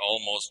to be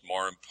almost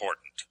more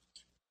important.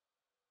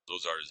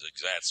 Those are his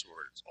exact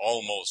words,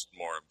 almost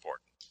more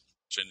important,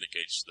 which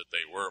indicates that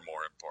they were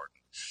more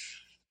important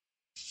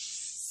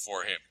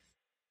for him.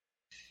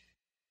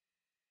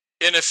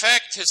 In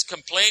effect, his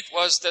complaint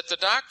was that the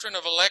doctrine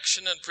of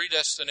election and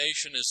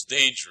predestination is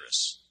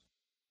dangerous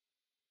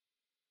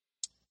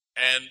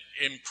and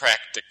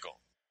impractical.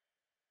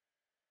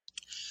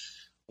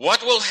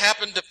 What will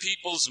happen to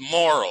people's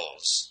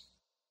morals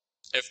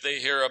if they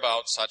hear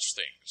about such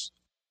things?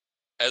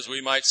 As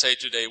we might say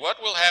today,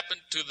 what will happen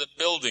to the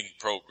building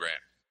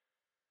program?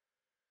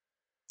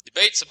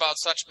 Debates about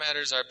such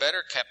matters are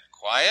better kept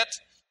quiet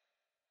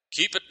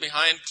Keep it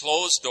behind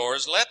closed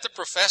doors. Let the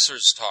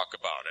professors talk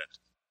about it.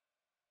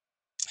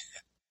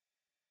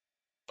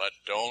 But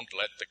don't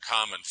let the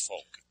common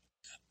folk.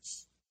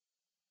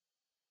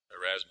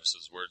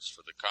 Erasmus's words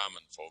for the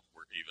common folk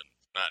were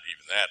not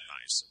even that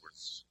nice.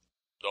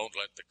 Don't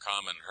let the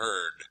common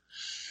herd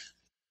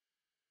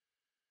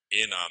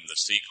in on the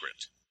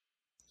secret.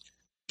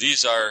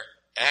 These are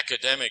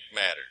academic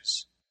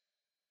matters,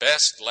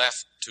 best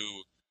left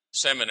to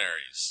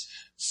seminaries,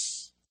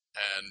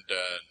 and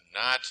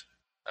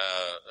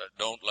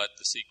don't let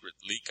the secret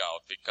leak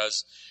out,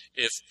 because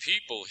if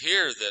people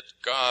hear that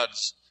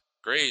God's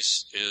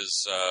grace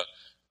is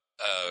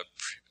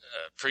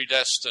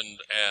predestined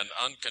and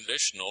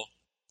unconditional,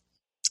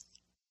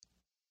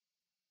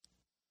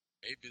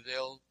 maybe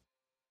they'll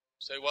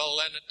say, well,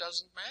 then it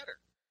doesn't matter.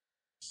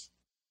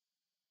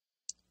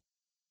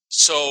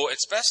 So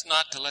it's best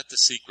not to let the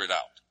secret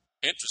out.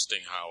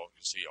 Interesting how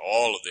you see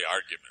all of the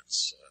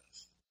arguments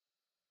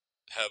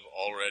have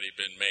already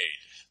been made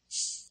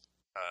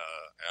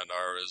and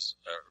are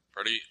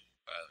pretty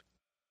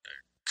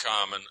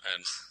common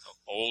and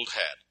old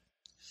hat.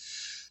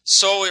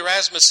 So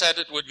Erasmus said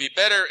it would be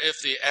better if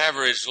the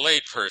average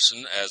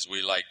layperson, as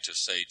we like to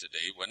say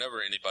today,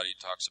 whenever anybody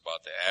talks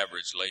about the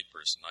average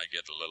layperson, I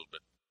get a little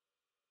bit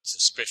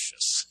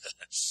suspicious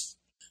that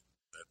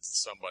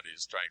somebody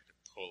is trying to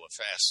pull a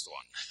fast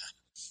one,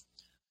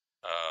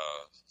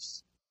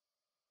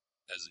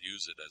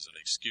 use it as an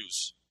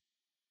excuse.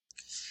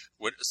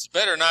 It's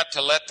better not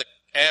to let the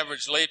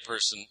average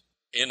layperson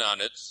in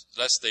on it,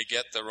 lest they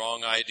get the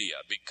wrong idea.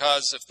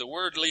 Because if the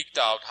word leaked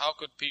out, how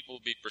could people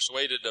be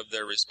persuaded of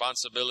their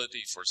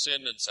responsibility for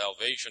sin and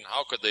salvation?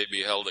 How could they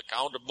be held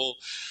accountable?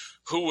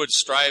 Who would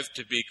strive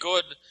to be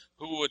good?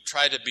 Who would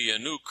try to be a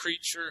new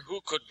creature?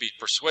 Who could be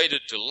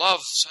persuaded to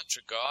love such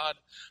a God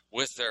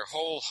with their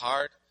whole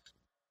heart?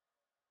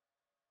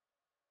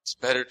 It's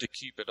better to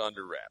keep it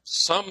under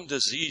wraps. Some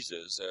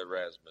diseases,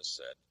 Erasmus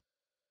said,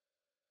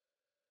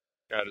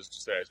 that is to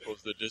say, I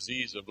suppose, the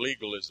disease of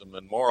legalism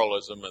and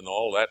moralism and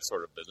all that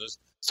sort of business,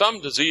 some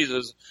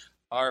diseases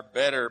are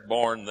better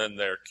born than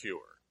their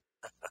cure.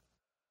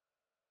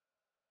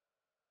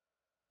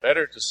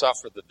 Better to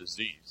suffer the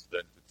disease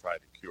than to try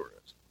to cure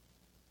it.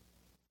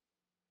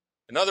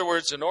 In other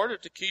words, in order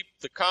to keep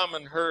the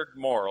common herd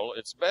moral,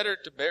 it's better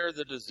to bear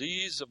the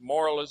disease of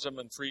moralism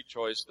and free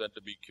choice than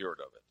to be cured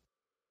of it.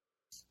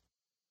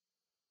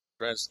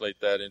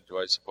 Translate that into,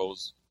 I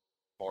suppose,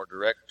 more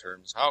direct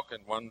terms. How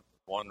can one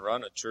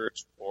run a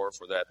church, or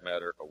for that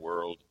matter, a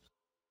world,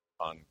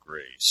 on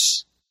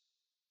grace?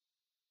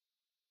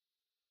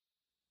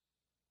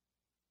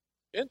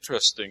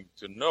 Interesting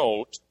to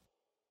note,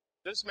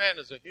 this man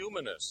is a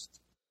humanist.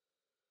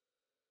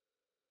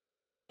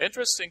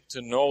 Interesting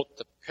to note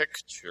the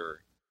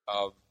picture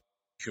of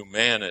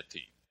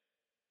humanity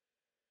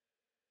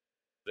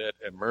that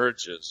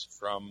emerges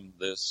from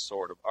this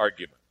sort of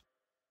argument.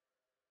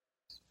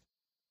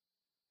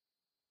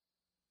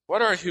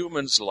 What are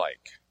humans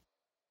like?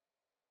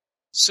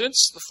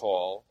 Since the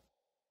fall,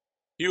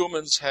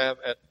 humans have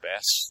at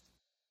best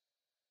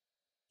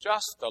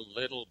just a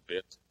little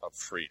bit of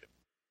freedom.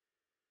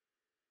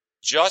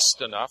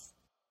 Just enough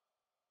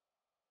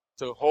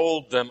to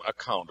hold them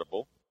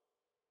accountable.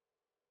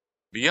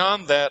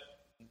 Beyond that,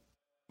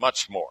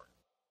 much more.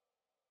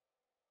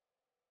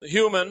 The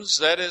humans,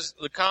 that is,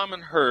 the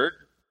common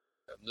herd,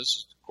 and this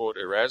is to quote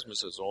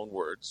Erasmus's own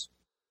words,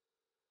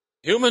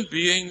 human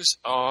beings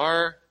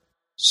are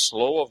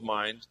slow of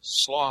mind,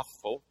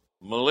 slothful,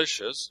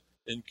 malicious,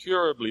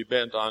 incurably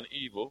bent on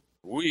evil,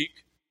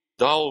 weak,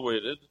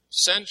 dull-witted,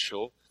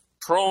 sensual,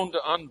 prone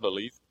to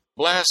unbelief,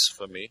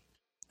 blasphemy,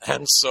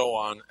 and so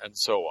on and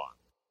so on.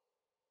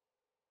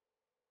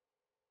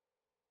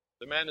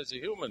 The man is a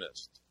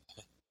humanist.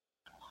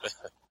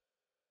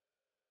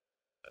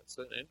 That's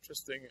an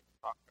interesting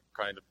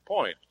kind of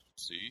point,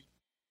 see?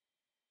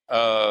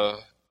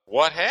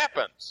 What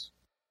happens?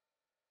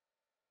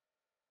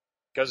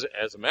 Because,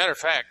 as a matter of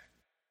fact,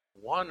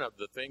 one of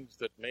the things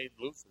that made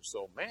Luther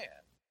so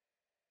mad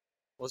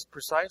was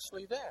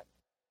precisely that.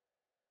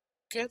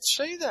 You can't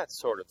say that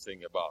sort of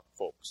thing about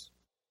folks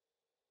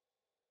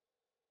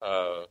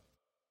in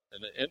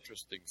an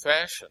interesting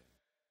fashion.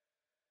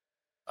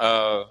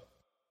 The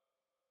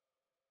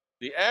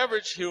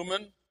average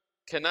human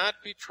cannot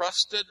be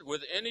trusted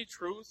with any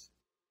truth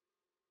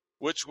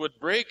which would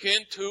break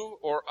into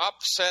or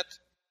upset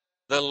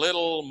the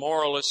little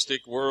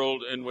moralistic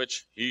world in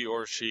which he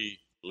or she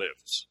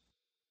lives.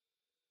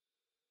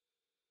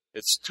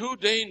 It's too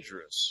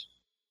dangerous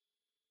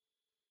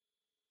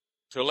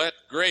to let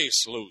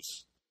grace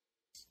loose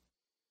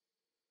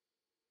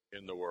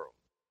in the world.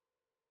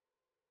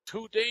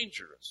 Too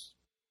dangerous.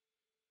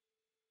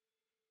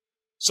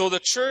 So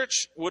the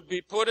church would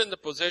be put in the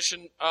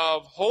position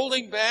of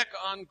holding back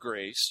on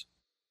grace,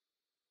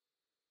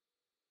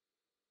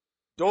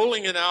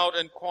 doling it out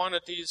in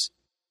quantities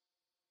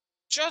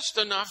just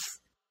enough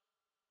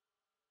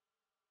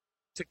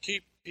to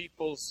keep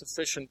people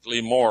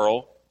sufficiently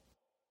moral,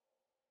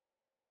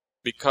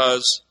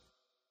 because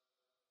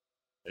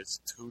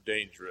it's too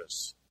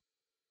dangerous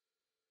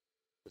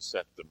to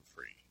set them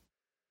free.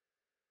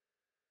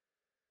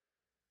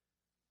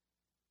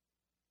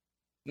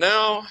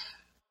 Now,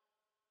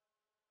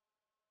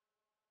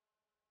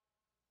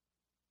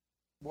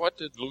 what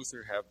did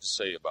Luther have to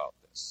say about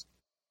this?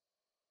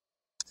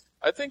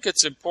 I think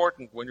it's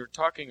important when you're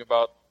talking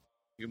about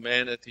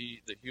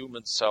humanity, the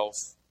human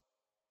self,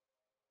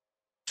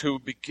 to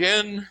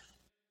begin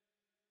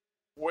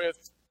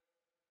with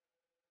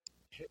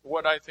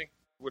what I think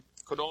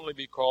could only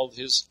be called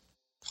his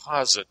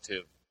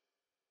positive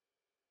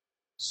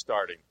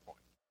starting point.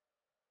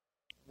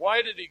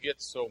 Why did he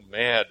get so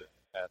mad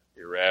at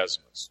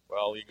Erasmus?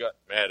 Well, he got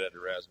mad at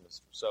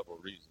Erasmus for several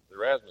reasons.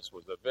 Erasmus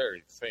was a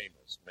very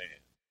famous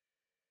man.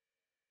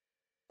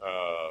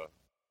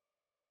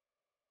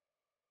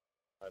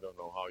 I don't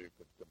know how you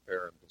could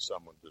compare him to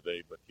someone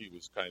today, but he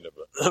was kind of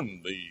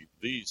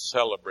the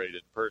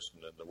celebrated person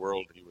in the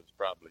world. He was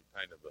probably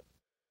kind of a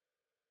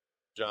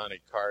Johnny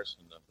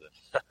Carson of the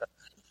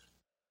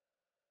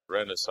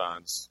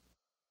Renaissance,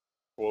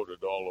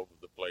 quoted all over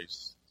the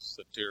place,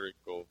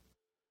 satirical.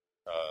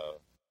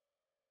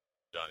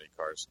 Johnny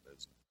Carson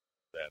isn't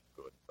that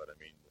good, but I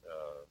mean,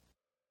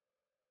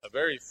 a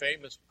very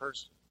famous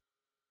person.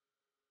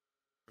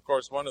 Of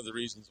course, one of the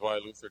reasons why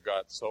Luther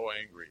got so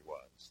angry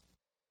was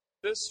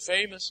this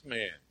famous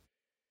man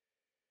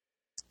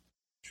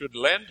should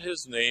lend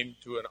his name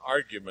to an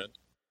argument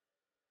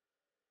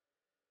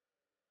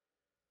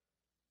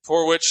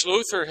for which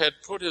Luther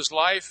had put his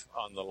life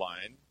on the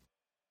line,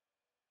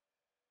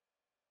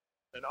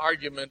 an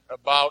argument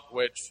about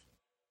which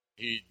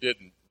he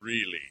didn't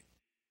really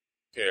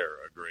care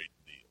a great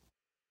deal.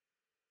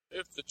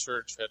 If the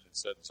church hadn't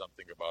said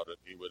something about it,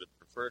 he would have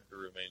preferred to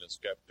remain a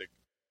skeptic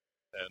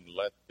and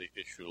let the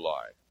issue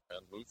lie.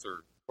 And Luther,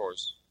 of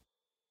course,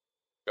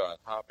 got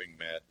hopping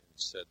mad and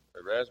said,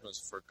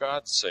 Erasmus, for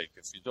God's sake,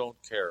 if you don't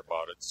care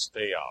about it,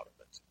 stay out of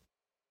it.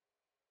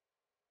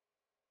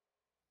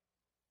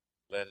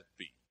 Let it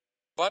be.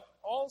 But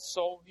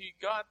also he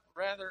got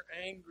rather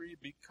angry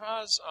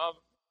because of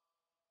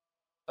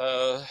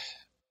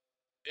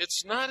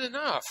it's not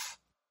enough.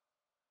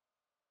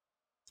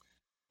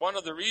 One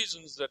of the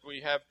reasons that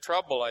we have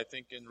trouble, I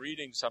think, in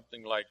reading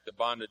something like The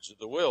Bondage of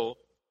the Will,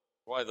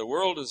 why the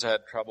world has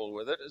had trouble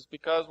with it, is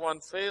because one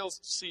fails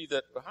to see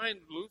that behind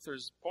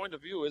Luther's point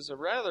of view is a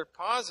rather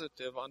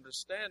positive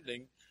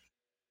understanding,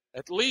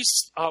 at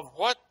least of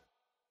what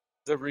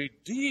the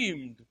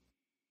redeemed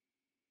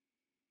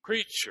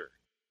creature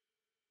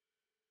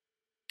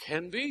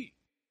can be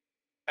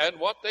and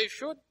what they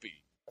should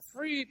be, a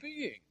free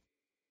being,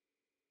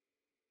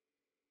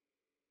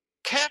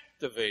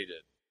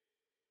 captivated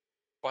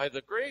by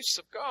the grace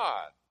of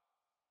God,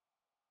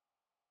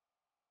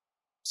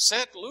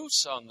 set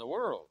loose on the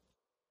world.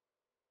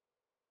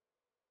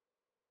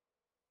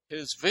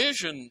 His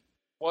vision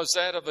was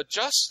that of a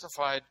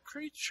justified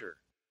creature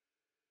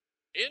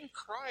in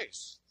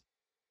Christ,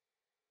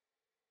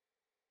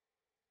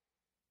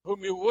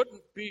 whom you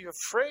wouldn't be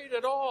afraid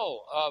at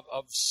all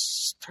of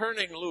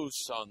turning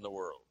loose on the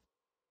world.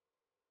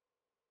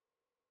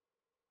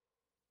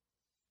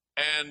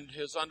 And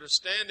his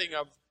understanding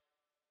of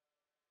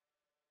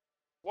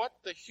what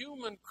the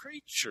human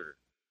creature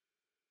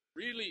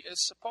really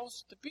is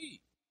supposed to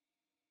be.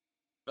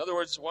 In other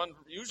words, one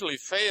usually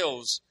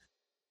fails,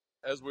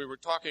 as we were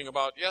talking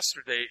about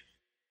yesterday,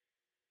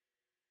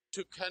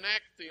 to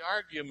connect the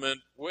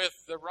argument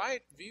with the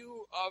right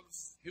view of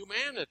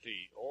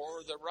humanity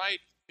or the right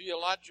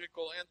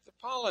theological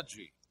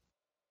anthropology.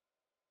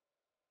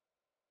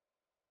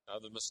 Now,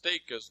 the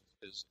mistake is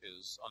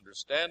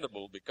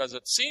understandable because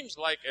it seems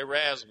like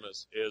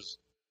Erasmus is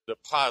the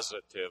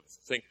positive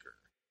thinker.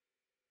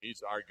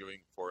 He's arguing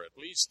for at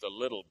least a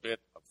little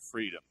bit of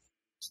freedom,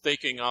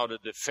 staking out a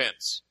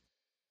defense.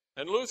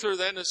 And Luther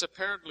then is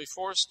apparently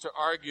forced to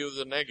argue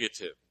the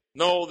negative.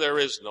 No, there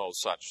is no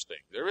such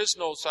thing. There is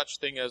no such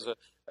thing as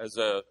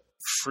a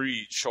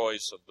free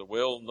choice of the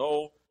will,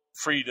 no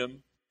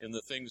freedom in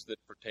the things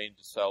that pertain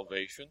to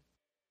salvation.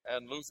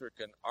 And Luther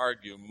can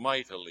argue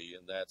mightily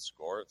in that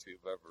score if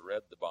you've ever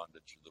read The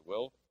Bondage of the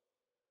Will.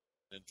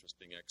 An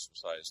interesting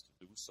exercise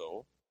to do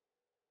so.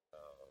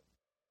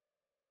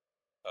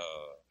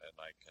 And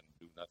I can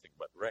do nothing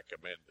but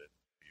recommend it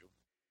to you.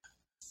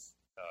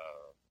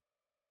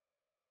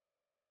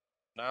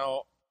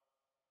 Now,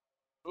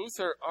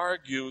 Luther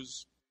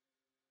argues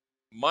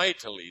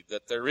mightily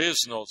that there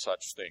is no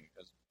such thing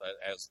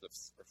as the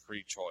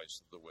free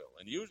choice of the will.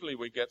 And usually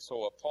we get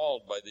so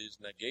appalled by these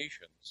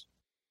negations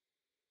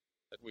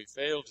that we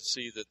fail to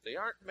see that they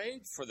aren't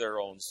made for their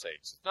own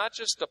sakes. It's not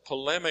just a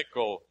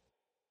polemical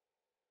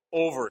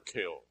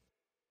overkill.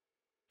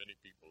 Many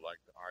people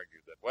like to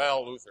argue that,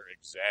 well, Luther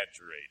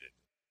exaggerated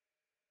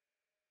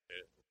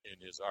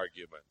in his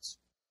arguments.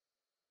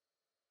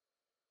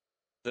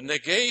 The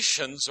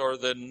negations or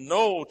the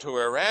no to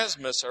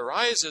Erasmus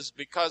arises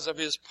because of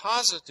his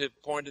positive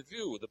point of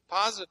view, the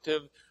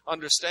positive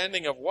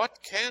understanding of what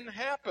can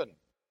happen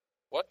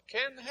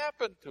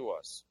to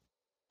us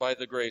by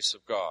the grace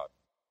of God,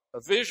 a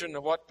vision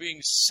of what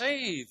being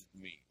saved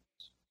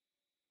means.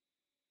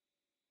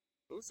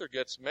 Luther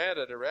gets mad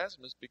at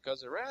Erasmus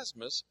because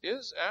Erasmus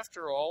is,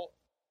 after all,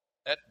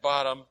 at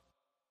bottom,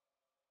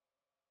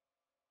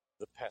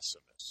 the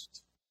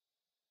pessimist.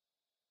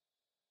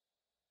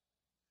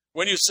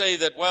 When you say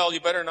that, well, you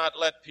better not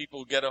let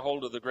people get a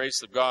hold of the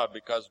grace of God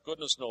because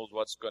goodness knows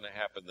what's going to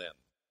happen then.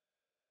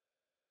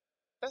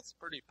 That's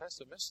pretty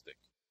pessimistic.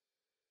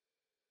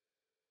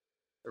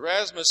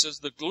 Erasmus is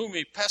the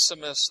gloomy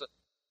pessimist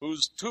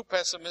who's too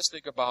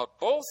pessimistic about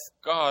both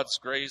God's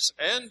grace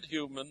and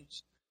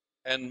humans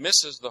and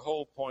misses the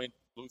whole point,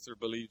 Luther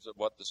believes, of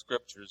what the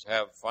Scriptures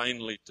have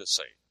finally to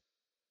say.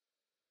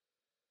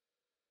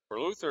 For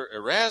Luther,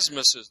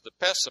 Erasmus is the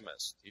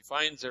pessimist. He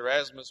finds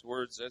Erasmus'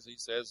 words, as he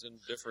says in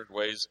different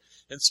ways,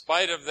 in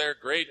spite of their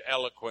great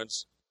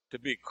eloquence, to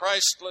be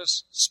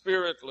Christless,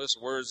 spiritless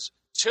words,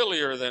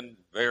 chillier than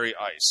very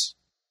ice.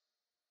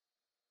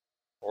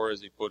 Or,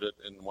 as he put it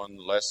in one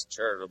less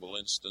charitable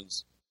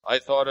instance, I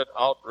thought it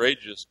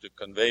outrageous to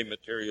convey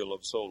material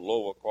of so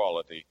low a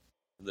quality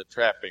in the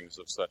trappings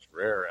of such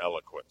rare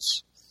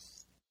eloquence.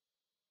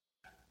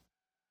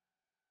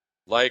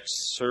 Like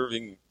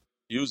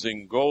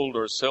using gold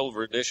or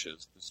silver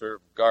dishes to serve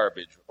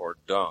garbage or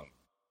dung.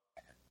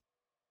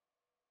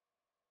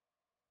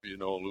 If you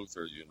know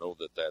Luther, you know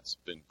that that's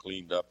been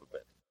cleaned up a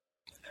bit.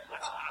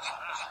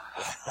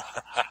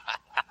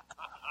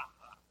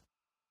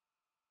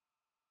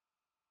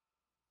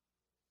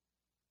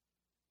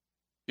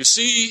 You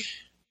see,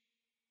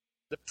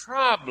 the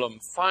problem,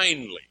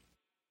 finally,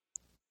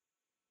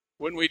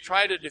 when we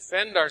try to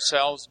defend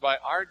ourselves by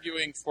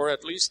arguing for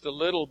at least a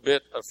little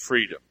bit of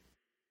freedom,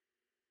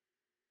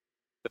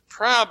 the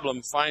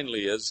problem,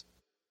 finally, is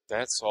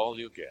that's all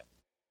you get.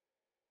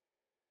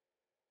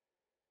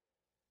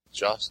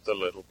 Just a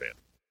little bit.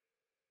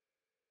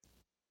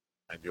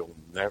 And you'll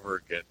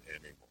never get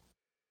any more.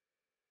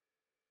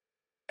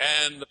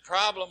 And the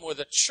problem with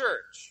a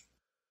church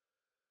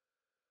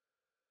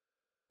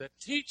that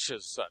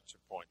teaches such a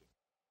point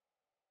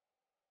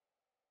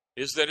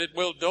is that it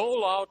will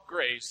dole out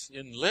grace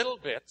in little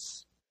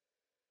bits,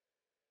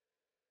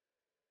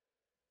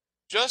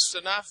 just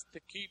enough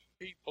to keep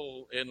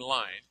people in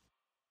line,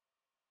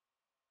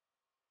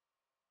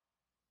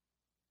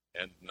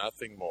 and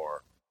nothing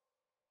more.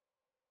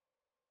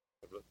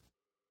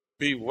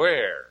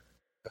 Beware,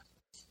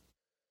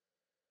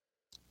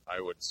 I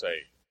would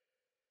say,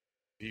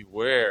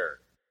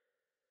 beware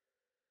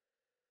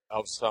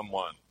of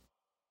someone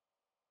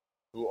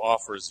who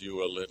offers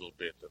you a little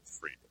bit of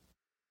freedom.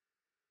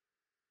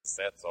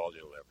 That's all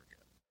you'll ever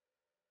get.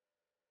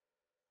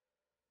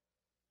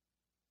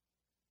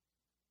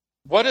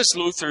 What is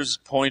Luther's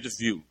point of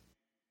view?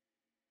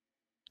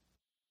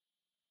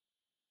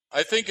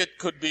 I think it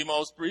could be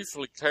most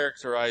briefly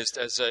characterized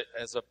as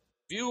a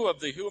view of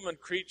the human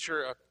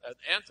creature, an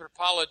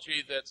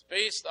anthropology that's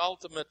based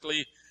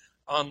ultimately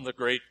on the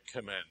Great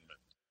Commandment.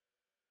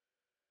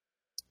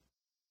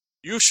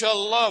 You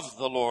shall love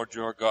the Lord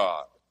your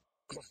God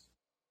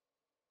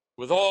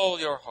with all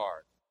your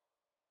heart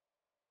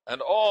and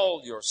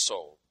all your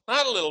soul.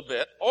 Not a little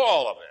bit,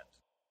 all of it.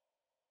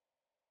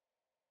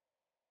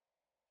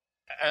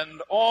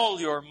 And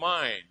all your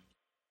mind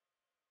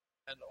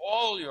and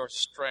all your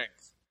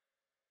strength,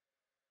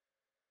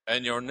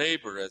 and your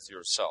neighbor as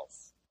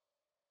yourself.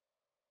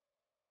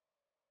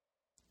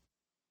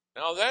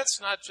 Now, that's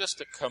not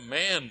just a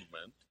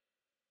commandment.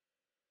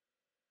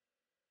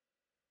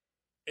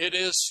 It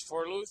is,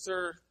 for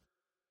Luther,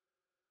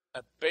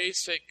 a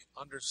basic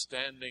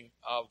understanding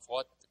of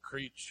what the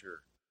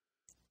creature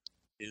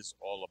is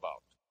all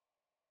about.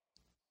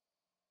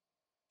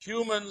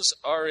 Humans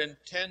are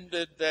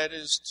intended, that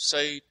is to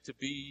say, to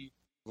be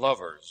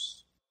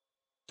lovers,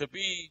 to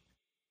be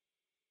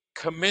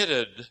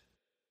committed,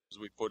 as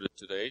we put it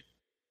today,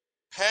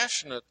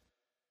 passionate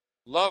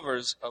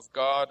lovers of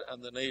God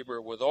and the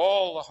neighbor with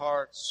all the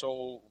heart,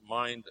 soul,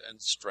 mind,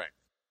 and strength.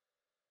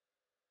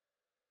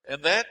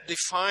 And that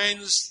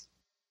defines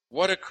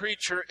what a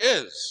creature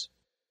is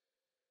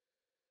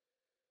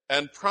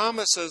and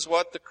promises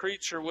what the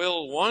creature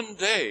will one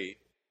day,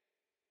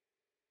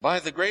 by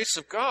the grace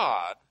of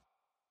God,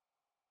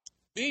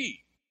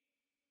 be.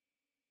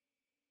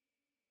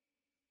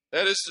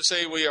 That is to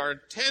say, we are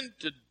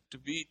intended to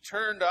be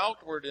turned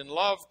outward in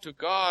love to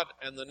God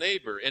and the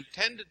neighbor,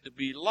 intended to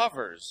be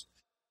lovers,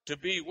 to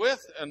be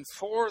with and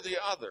for the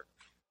other.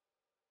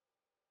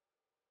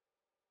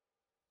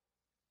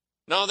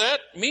 Now that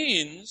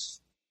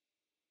means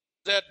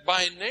that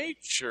by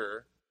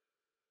nature,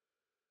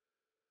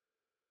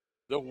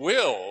 the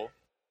will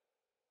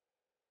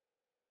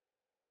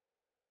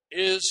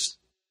is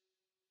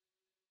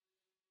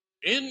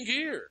in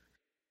gear.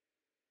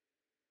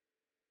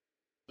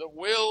 The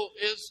will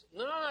is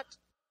not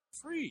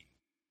free.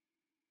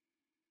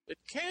 It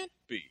can't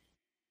be,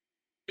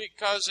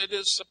 because it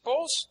is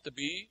supposed to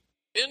be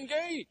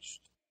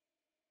engaged.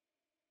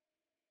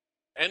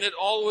 And it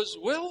always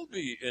will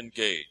be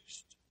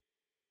engaged.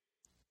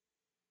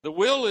 The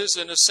will is,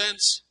 in a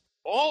sense,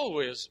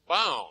 always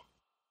bound.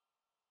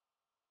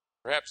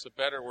 Perhaps the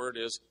better word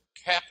is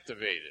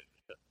captivated.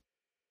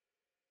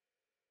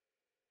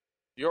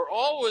 You're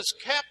always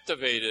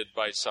captivated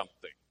by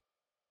something.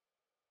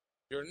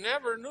 You're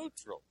never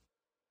neutral.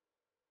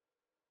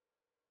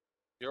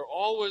 You're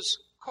always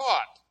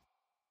caught.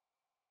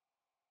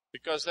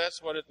 Because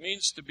that's what it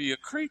means to be a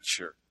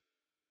creature.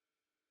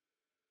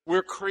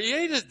 We're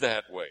created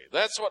that way.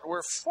 That's what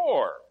we're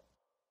for.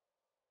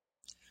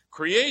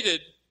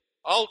 Created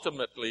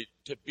ultimately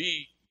to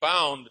be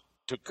bound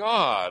to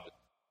God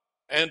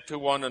and to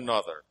one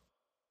another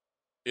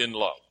in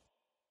love.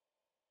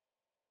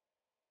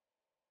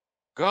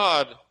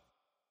 God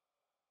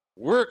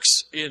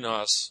works in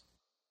us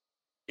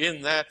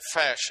in that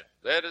fashion.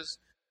 That is,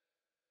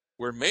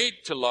 we're made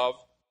to love,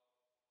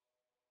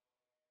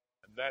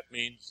 and that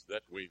means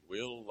that we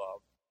will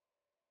love,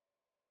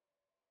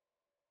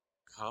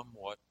 come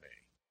what may.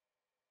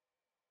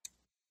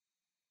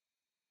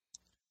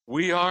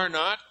 We are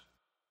not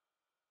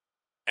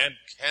and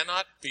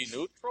cannot be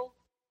neutral.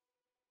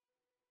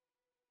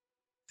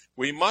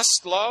 We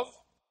must love.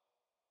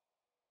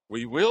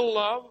 We will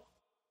love.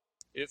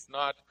 If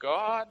not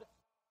God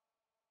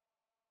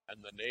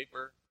and the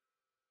neighbor,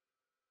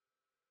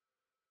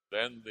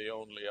 then the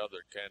only other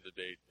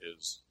candidate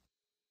is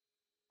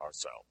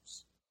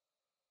ourselves.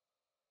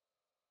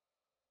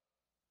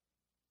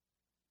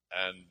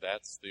 And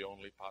that's the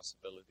only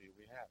possibility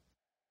we have.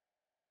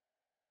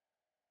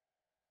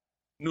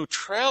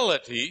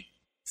 Neutrality,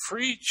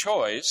 free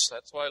choice,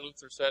 that's why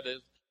Luther said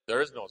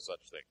there is no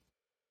such thing.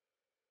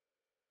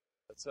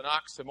 It's an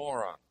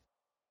oxymoron.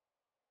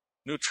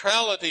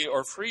 Neutrality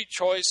or free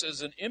choice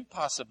is an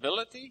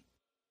impossibility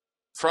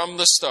from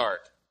the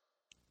start.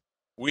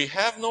 We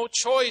have no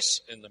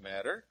choice in the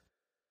matter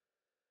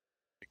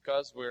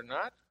because we're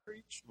not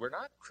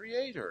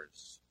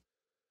creators.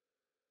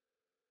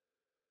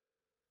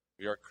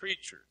 We are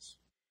creatures.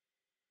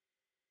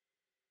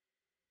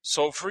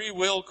 So free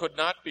will could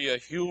not be a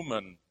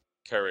human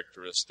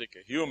characteristic,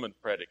 a human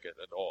predicate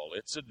at all.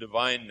 It's a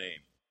divine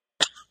name.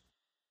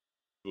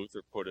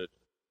 Luther put it,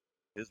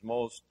 his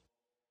most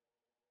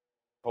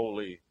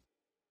holy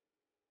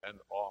and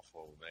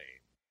awful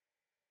name.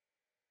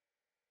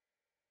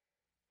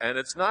 And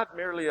it's not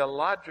merely a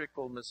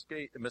logical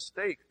mistake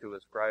to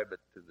ascribe it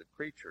to the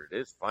creature. It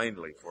is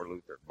finally, for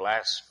Luther,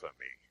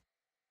 blasphemy.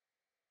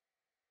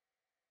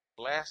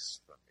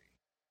 Blasphemy.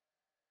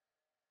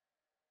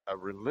 A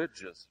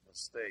religious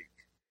mistake.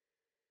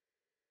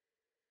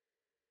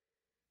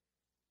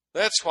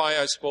 That's why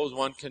I suppose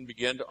one can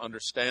begin to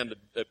understand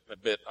a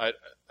bit.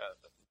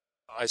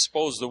 I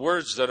suppose the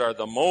words that are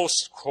the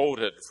most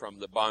quoted from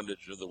The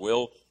Bondage of the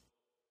Will,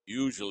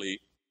 usually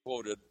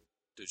quoted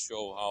to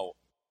show how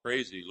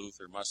crazy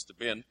Luther must have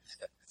been,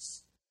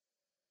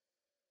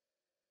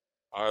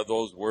 are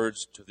those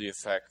words to the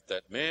effect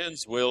that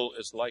man's will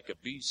is like a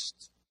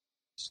beast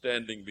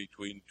standing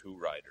between two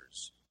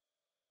riders.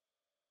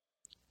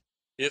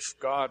 If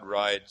God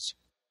rides,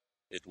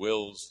 it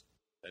wills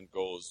and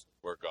goes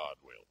where God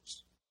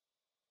wills.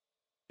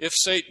 If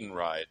Satan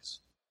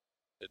rides,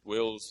 it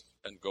wills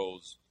and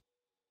goes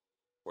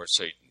where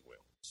Satan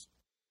wills.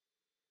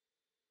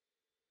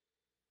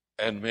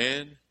 And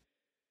man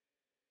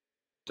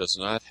does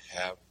not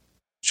have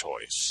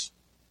choice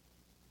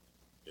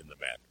in the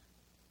matter.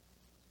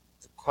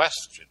 The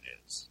question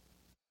is,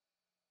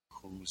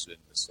 who's in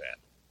the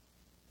saddle?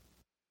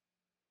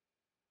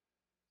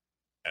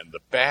 And the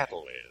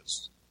battle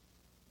is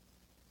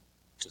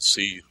to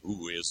see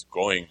who is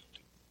going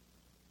to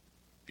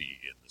be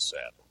in the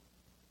saddle.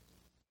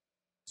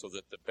 So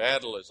that the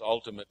battle is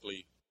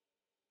ultimately,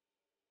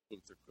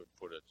 Luther could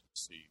put it,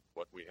 see,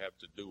 what we have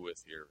to do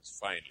with here is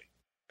finally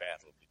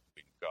battle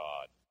between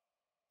God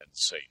and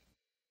Satan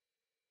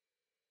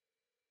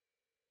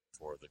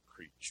for the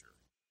creature.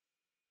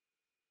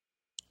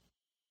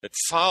 It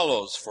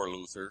follows for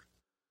Luther,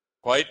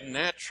 quite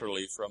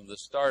naturally from the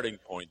starting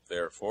point,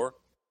 therefore,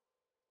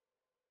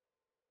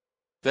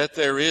 that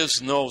there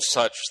is no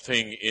such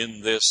thing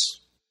in this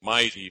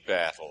mighty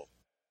battle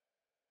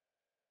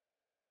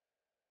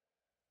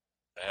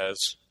as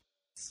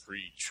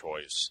free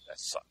choice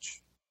as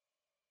such.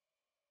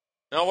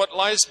 Now, what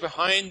lies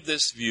behind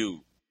this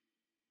view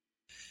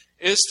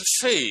is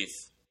the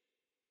faith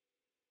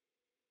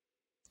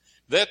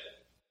that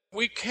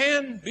we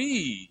can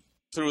be,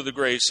 through the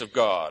grace of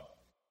God,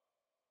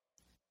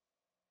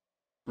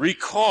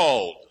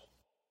 recalled,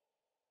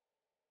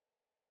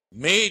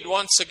 made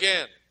once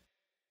again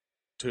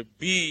to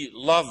be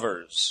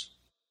lovers,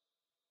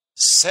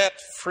 set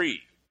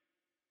free.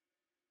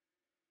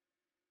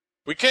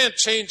 We can't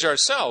change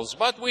ourselves,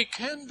 but we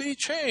can be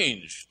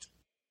changed.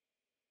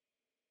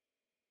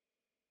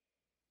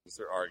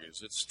 Luther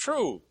argues it's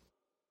true.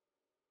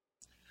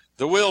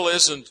 The will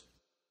isn't,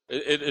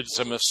 it's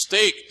a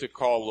mistake to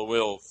call the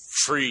will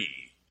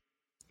free,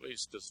 at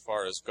least as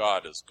far as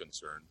God is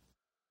concerned.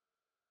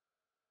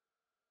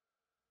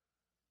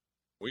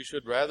 We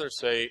should rather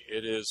say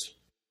it is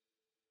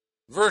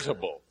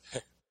vertible.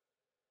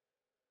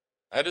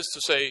 That is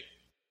to say,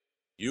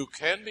 you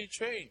can be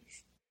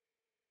changed.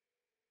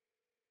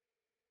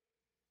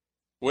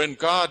 When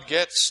God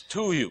gets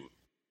to you.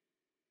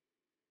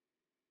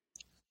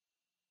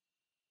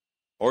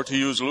 Or to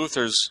use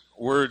Luther's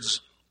words,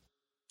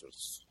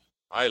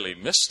 highly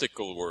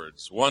mystical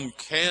words, one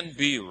can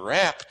be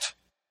rapt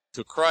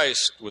to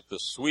Christ with the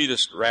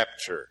sweetest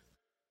rapture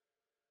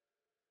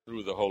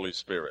through the Holy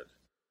Spirit.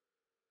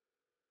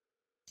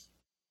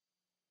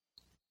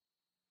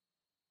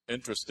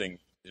 Interesting,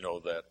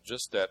 that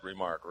just that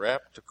remark,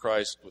 rapt to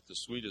Christ with the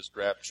sweetest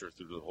rapture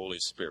through the Holy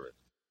Spirit.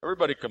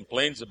 Everybody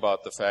complains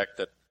about the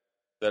fact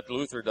that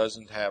Luther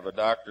doesn't have a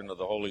doctrine of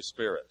the Holy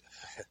Spirit.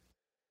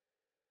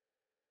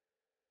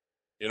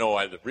 You know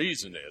why the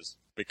reason is?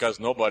 Because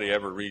nobody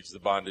ever reads the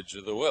bondage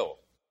of the will.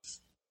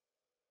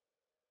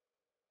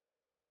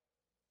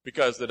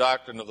 Because the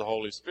doctrine of the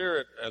Holy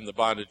Spirit and the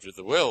bondage of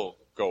the will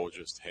go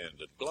just hand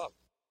in glove.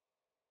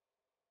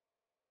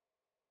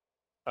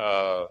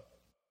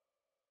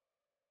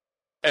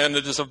 And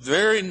it is the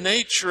very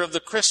nature of the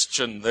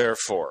Christian,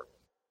 therefore,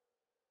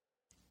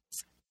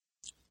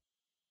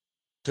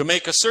 to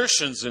make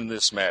assertions in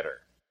this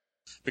matter.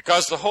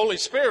 Because the Holy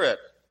Spirit,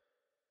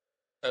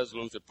 as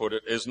Luther put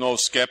it, is no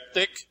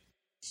skeptic.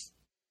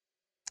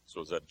 This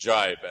was a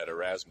jibe at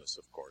Erasmus,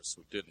 of course,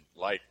 who didn't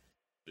like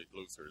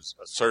Luther's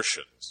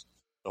assertions.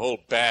 The whole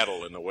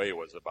battle, in a way,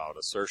 was about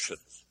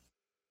assertions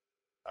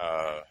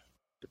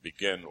to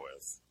begin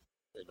with.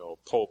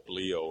 Pope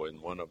Leo,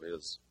 in one of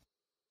his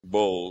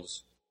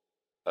bulls,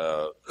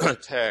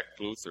 attacked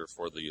Luther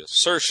for the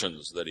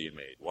assertions that he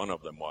made. One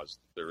of them was,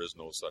 there is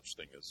no such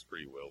thing as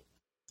free will.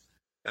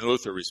 And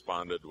Luther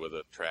responded with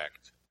a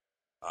tract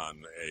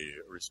on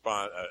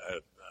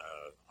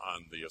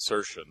on the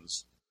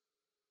assertions,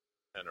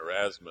 and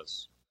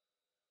Erasmus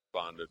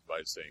responded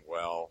by saying,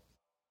 well,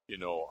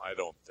 I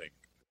don't think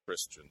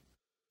Christian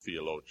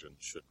theologians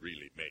should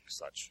really make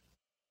such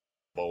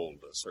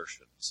bold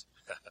assertions.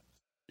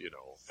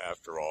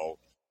 After all,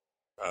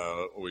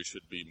 we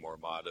should be more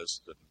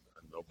modest, and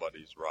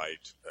nobody's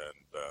right,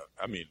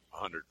 and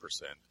 100%.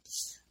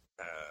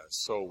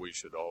 So we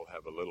should all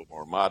have a little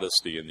more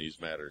modesty in these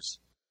matters.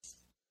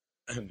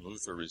 And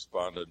Luther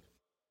responded,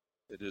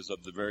 it is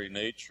of the very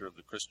nature of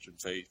the Christian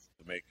faith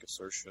to make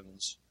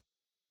assertions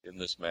in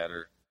this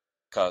matter,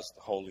 because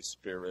the Holy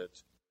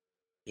Spirit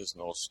is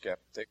no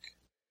skeptic,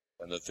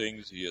 and the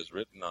things he has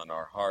written on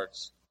our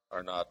hearts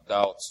are not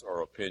doubts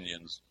or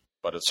opinions,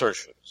 but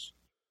assertions,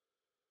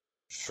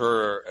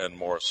 surer and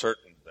more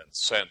certain than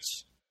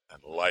sense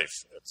and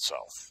life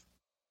itself.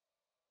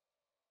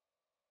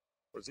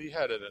 Because he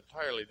had an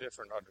entirely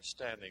different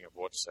understanding of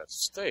what's at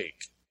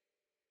stake.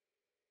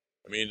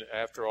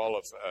 After all,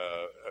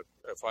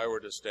 if I were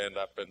to stand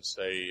up and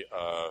say,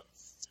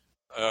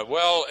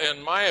 well,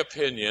 in my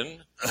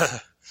opinion,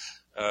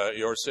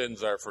 your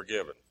sins are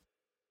forgiven.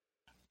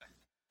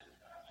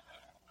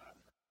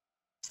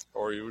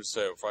 Or you would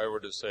say, if I were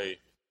to say,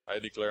 I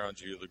declare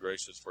unto you the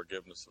gracious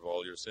forgiveness of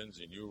all your sins,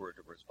 and you were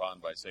to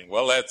respond by saying,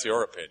 well, that's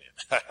your opinion.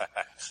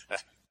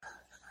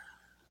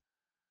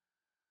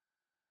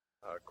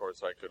 Of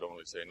course, I could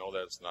only say, no,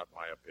 that's not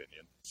my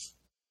opinion.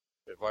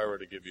 If I were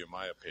to give you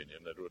my opinion,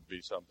 it would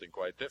be something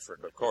quite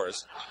different, of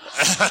course.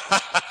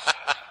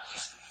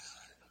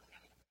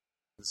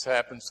 This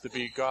happens to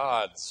be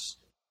God's.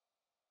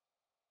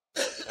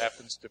 It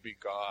happens to be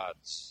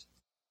God's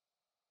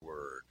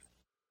word.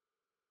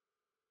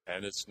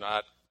 And it's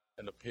not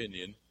an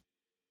opinion.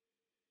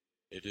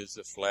 It is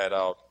a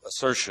flat-out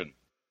assertion.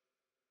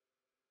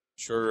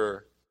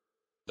 Surer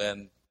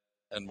than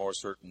and more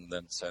certain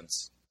than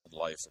sense and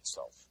life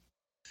itself.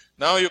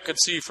 Now you can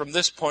see from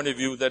this point of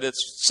view that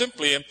it's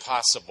simply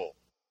impossible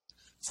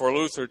for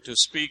Luther to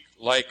speak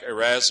like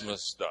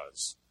Erasmus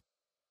does.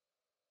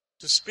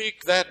 To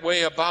speak that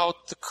way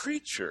about the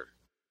creature.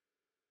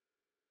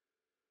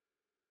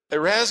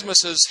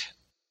 Erasmus's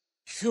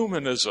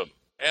humanism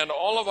and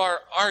all of our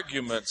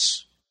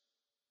arguments,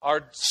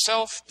 our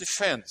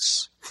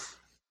self-defense,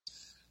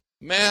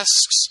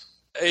 masks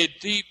a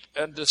deep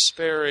and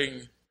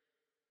despairing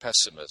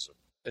pessimism.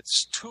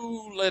 It's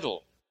too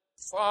little,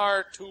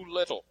 far too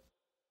little,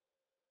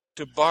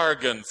 to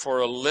bargain for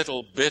a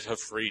little bit of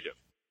freedom,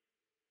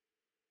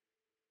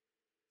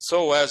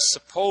 so as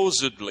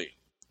supposedly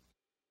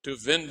to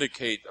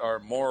vindicate our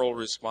moral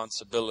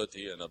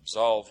responsibility and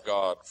absolve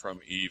God from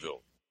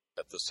evil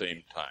at the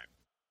same time.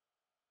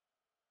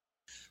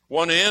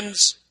 One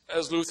ends,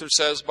 as Luther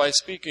says, by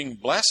speaking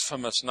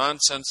blasphemous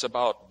nonsense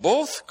about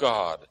both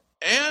God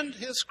and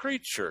his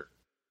creature.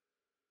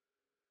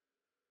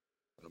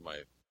 One of my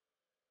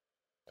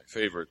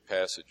favorite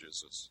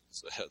passages is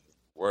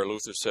where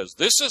Luther says,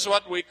 this is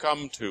what we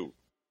come to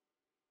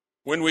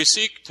when we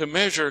seek to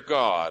measure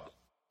God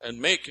and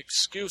make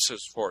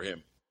excuses for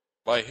him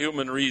by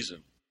human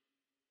reason,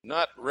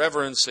 not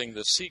reverencing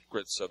the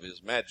secrets of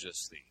his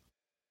majesty,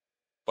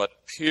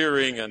 but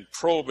peering and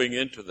probing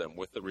into them,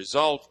 with the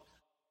result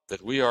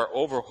that we are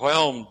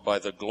overwhelmed by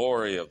the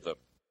glory of them.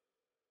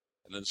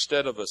 And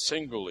instead of a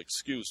single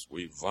excuse,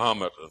 we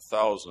vomit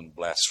 1,000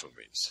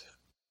 blasphemies.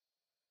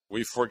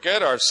 We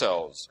forget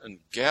ourselves and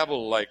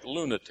gabble like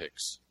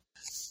lunatics,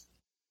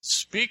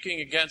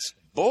 speaking against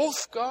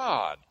both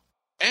God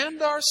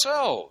and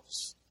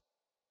ourselves,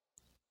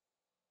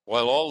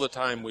 while all the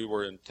time we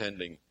were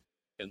intending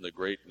in the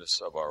greatness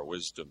of our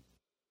wisdom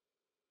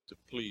to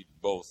plead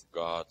both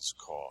God's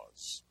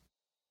cause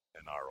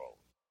and our own.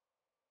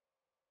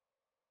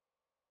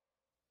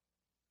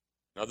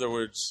 In other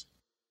words,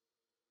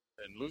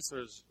 in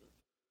Luther's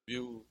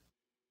view,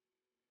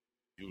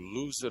 you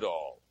lose it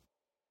all.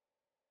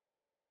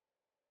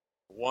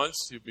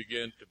 Once you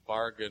begin to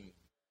bargain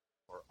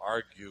or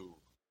argue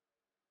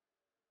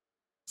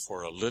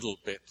for a little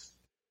bit,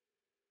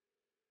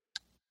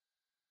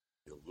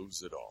 you'll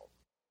lose it all.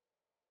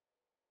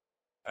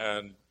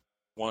 And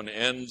one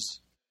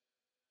ends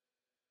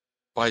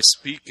by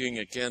speaking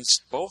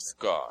against both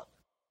God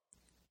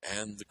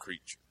and the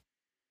creature.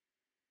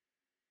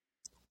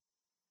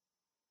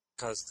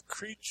 Because the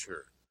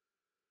creature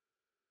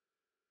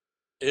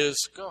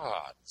is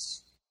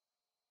God's.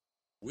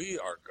 We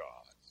are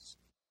God's.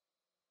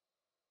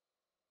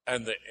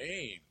 And the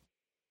aim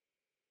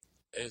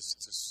is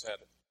to set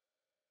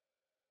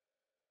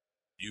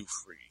you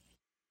free.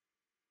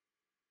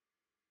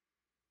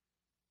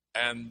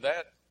 And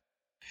that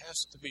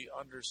has to be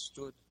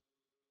understood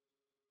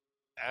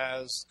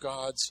as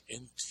God's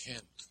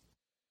intent.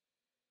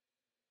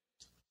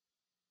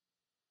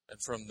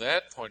 And from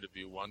that point of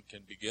view, one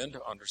can begin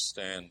to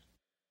understand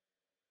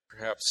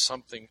perhaps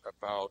something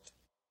about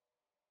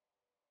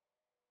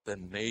the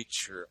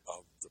nature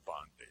of the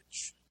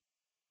bondage.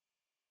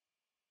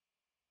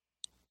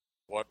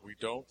 What we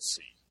don't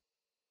see,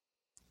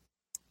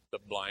 the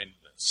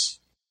blindness,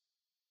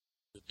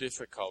 the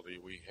difficulty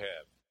we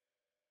have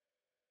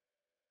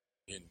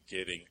in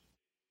getting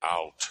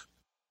out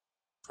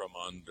from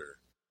under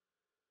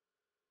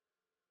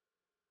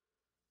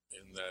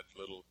in that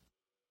little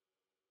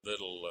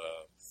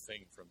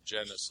thing from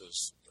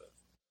Genesis,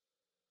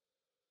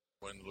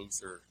 when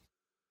Luther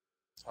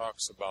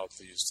talks about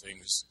these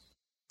things,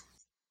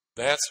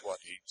 that's what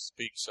he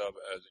speaks of,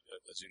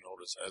 as you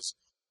notice, as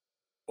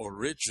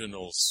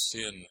original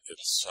sin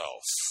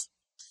itself.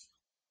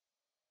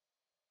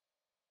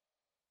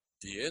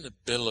 The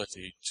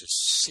inability to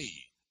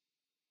see,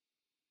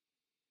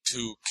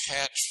 to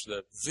catch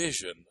the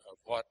vision of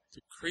what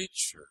the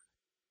creature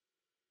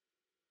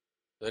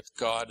that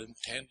God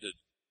intended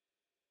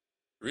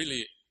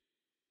really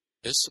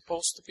is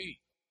supposed to be.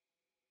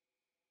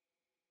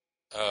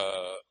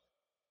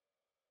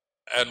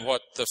 And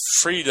what the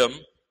freedom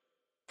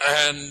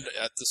and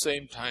at the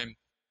same time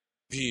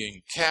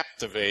being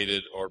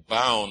captivated or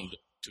bound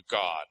to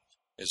God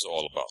is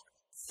all about.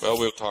 Well,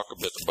 we'll talk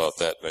a bit about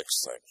that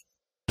next time.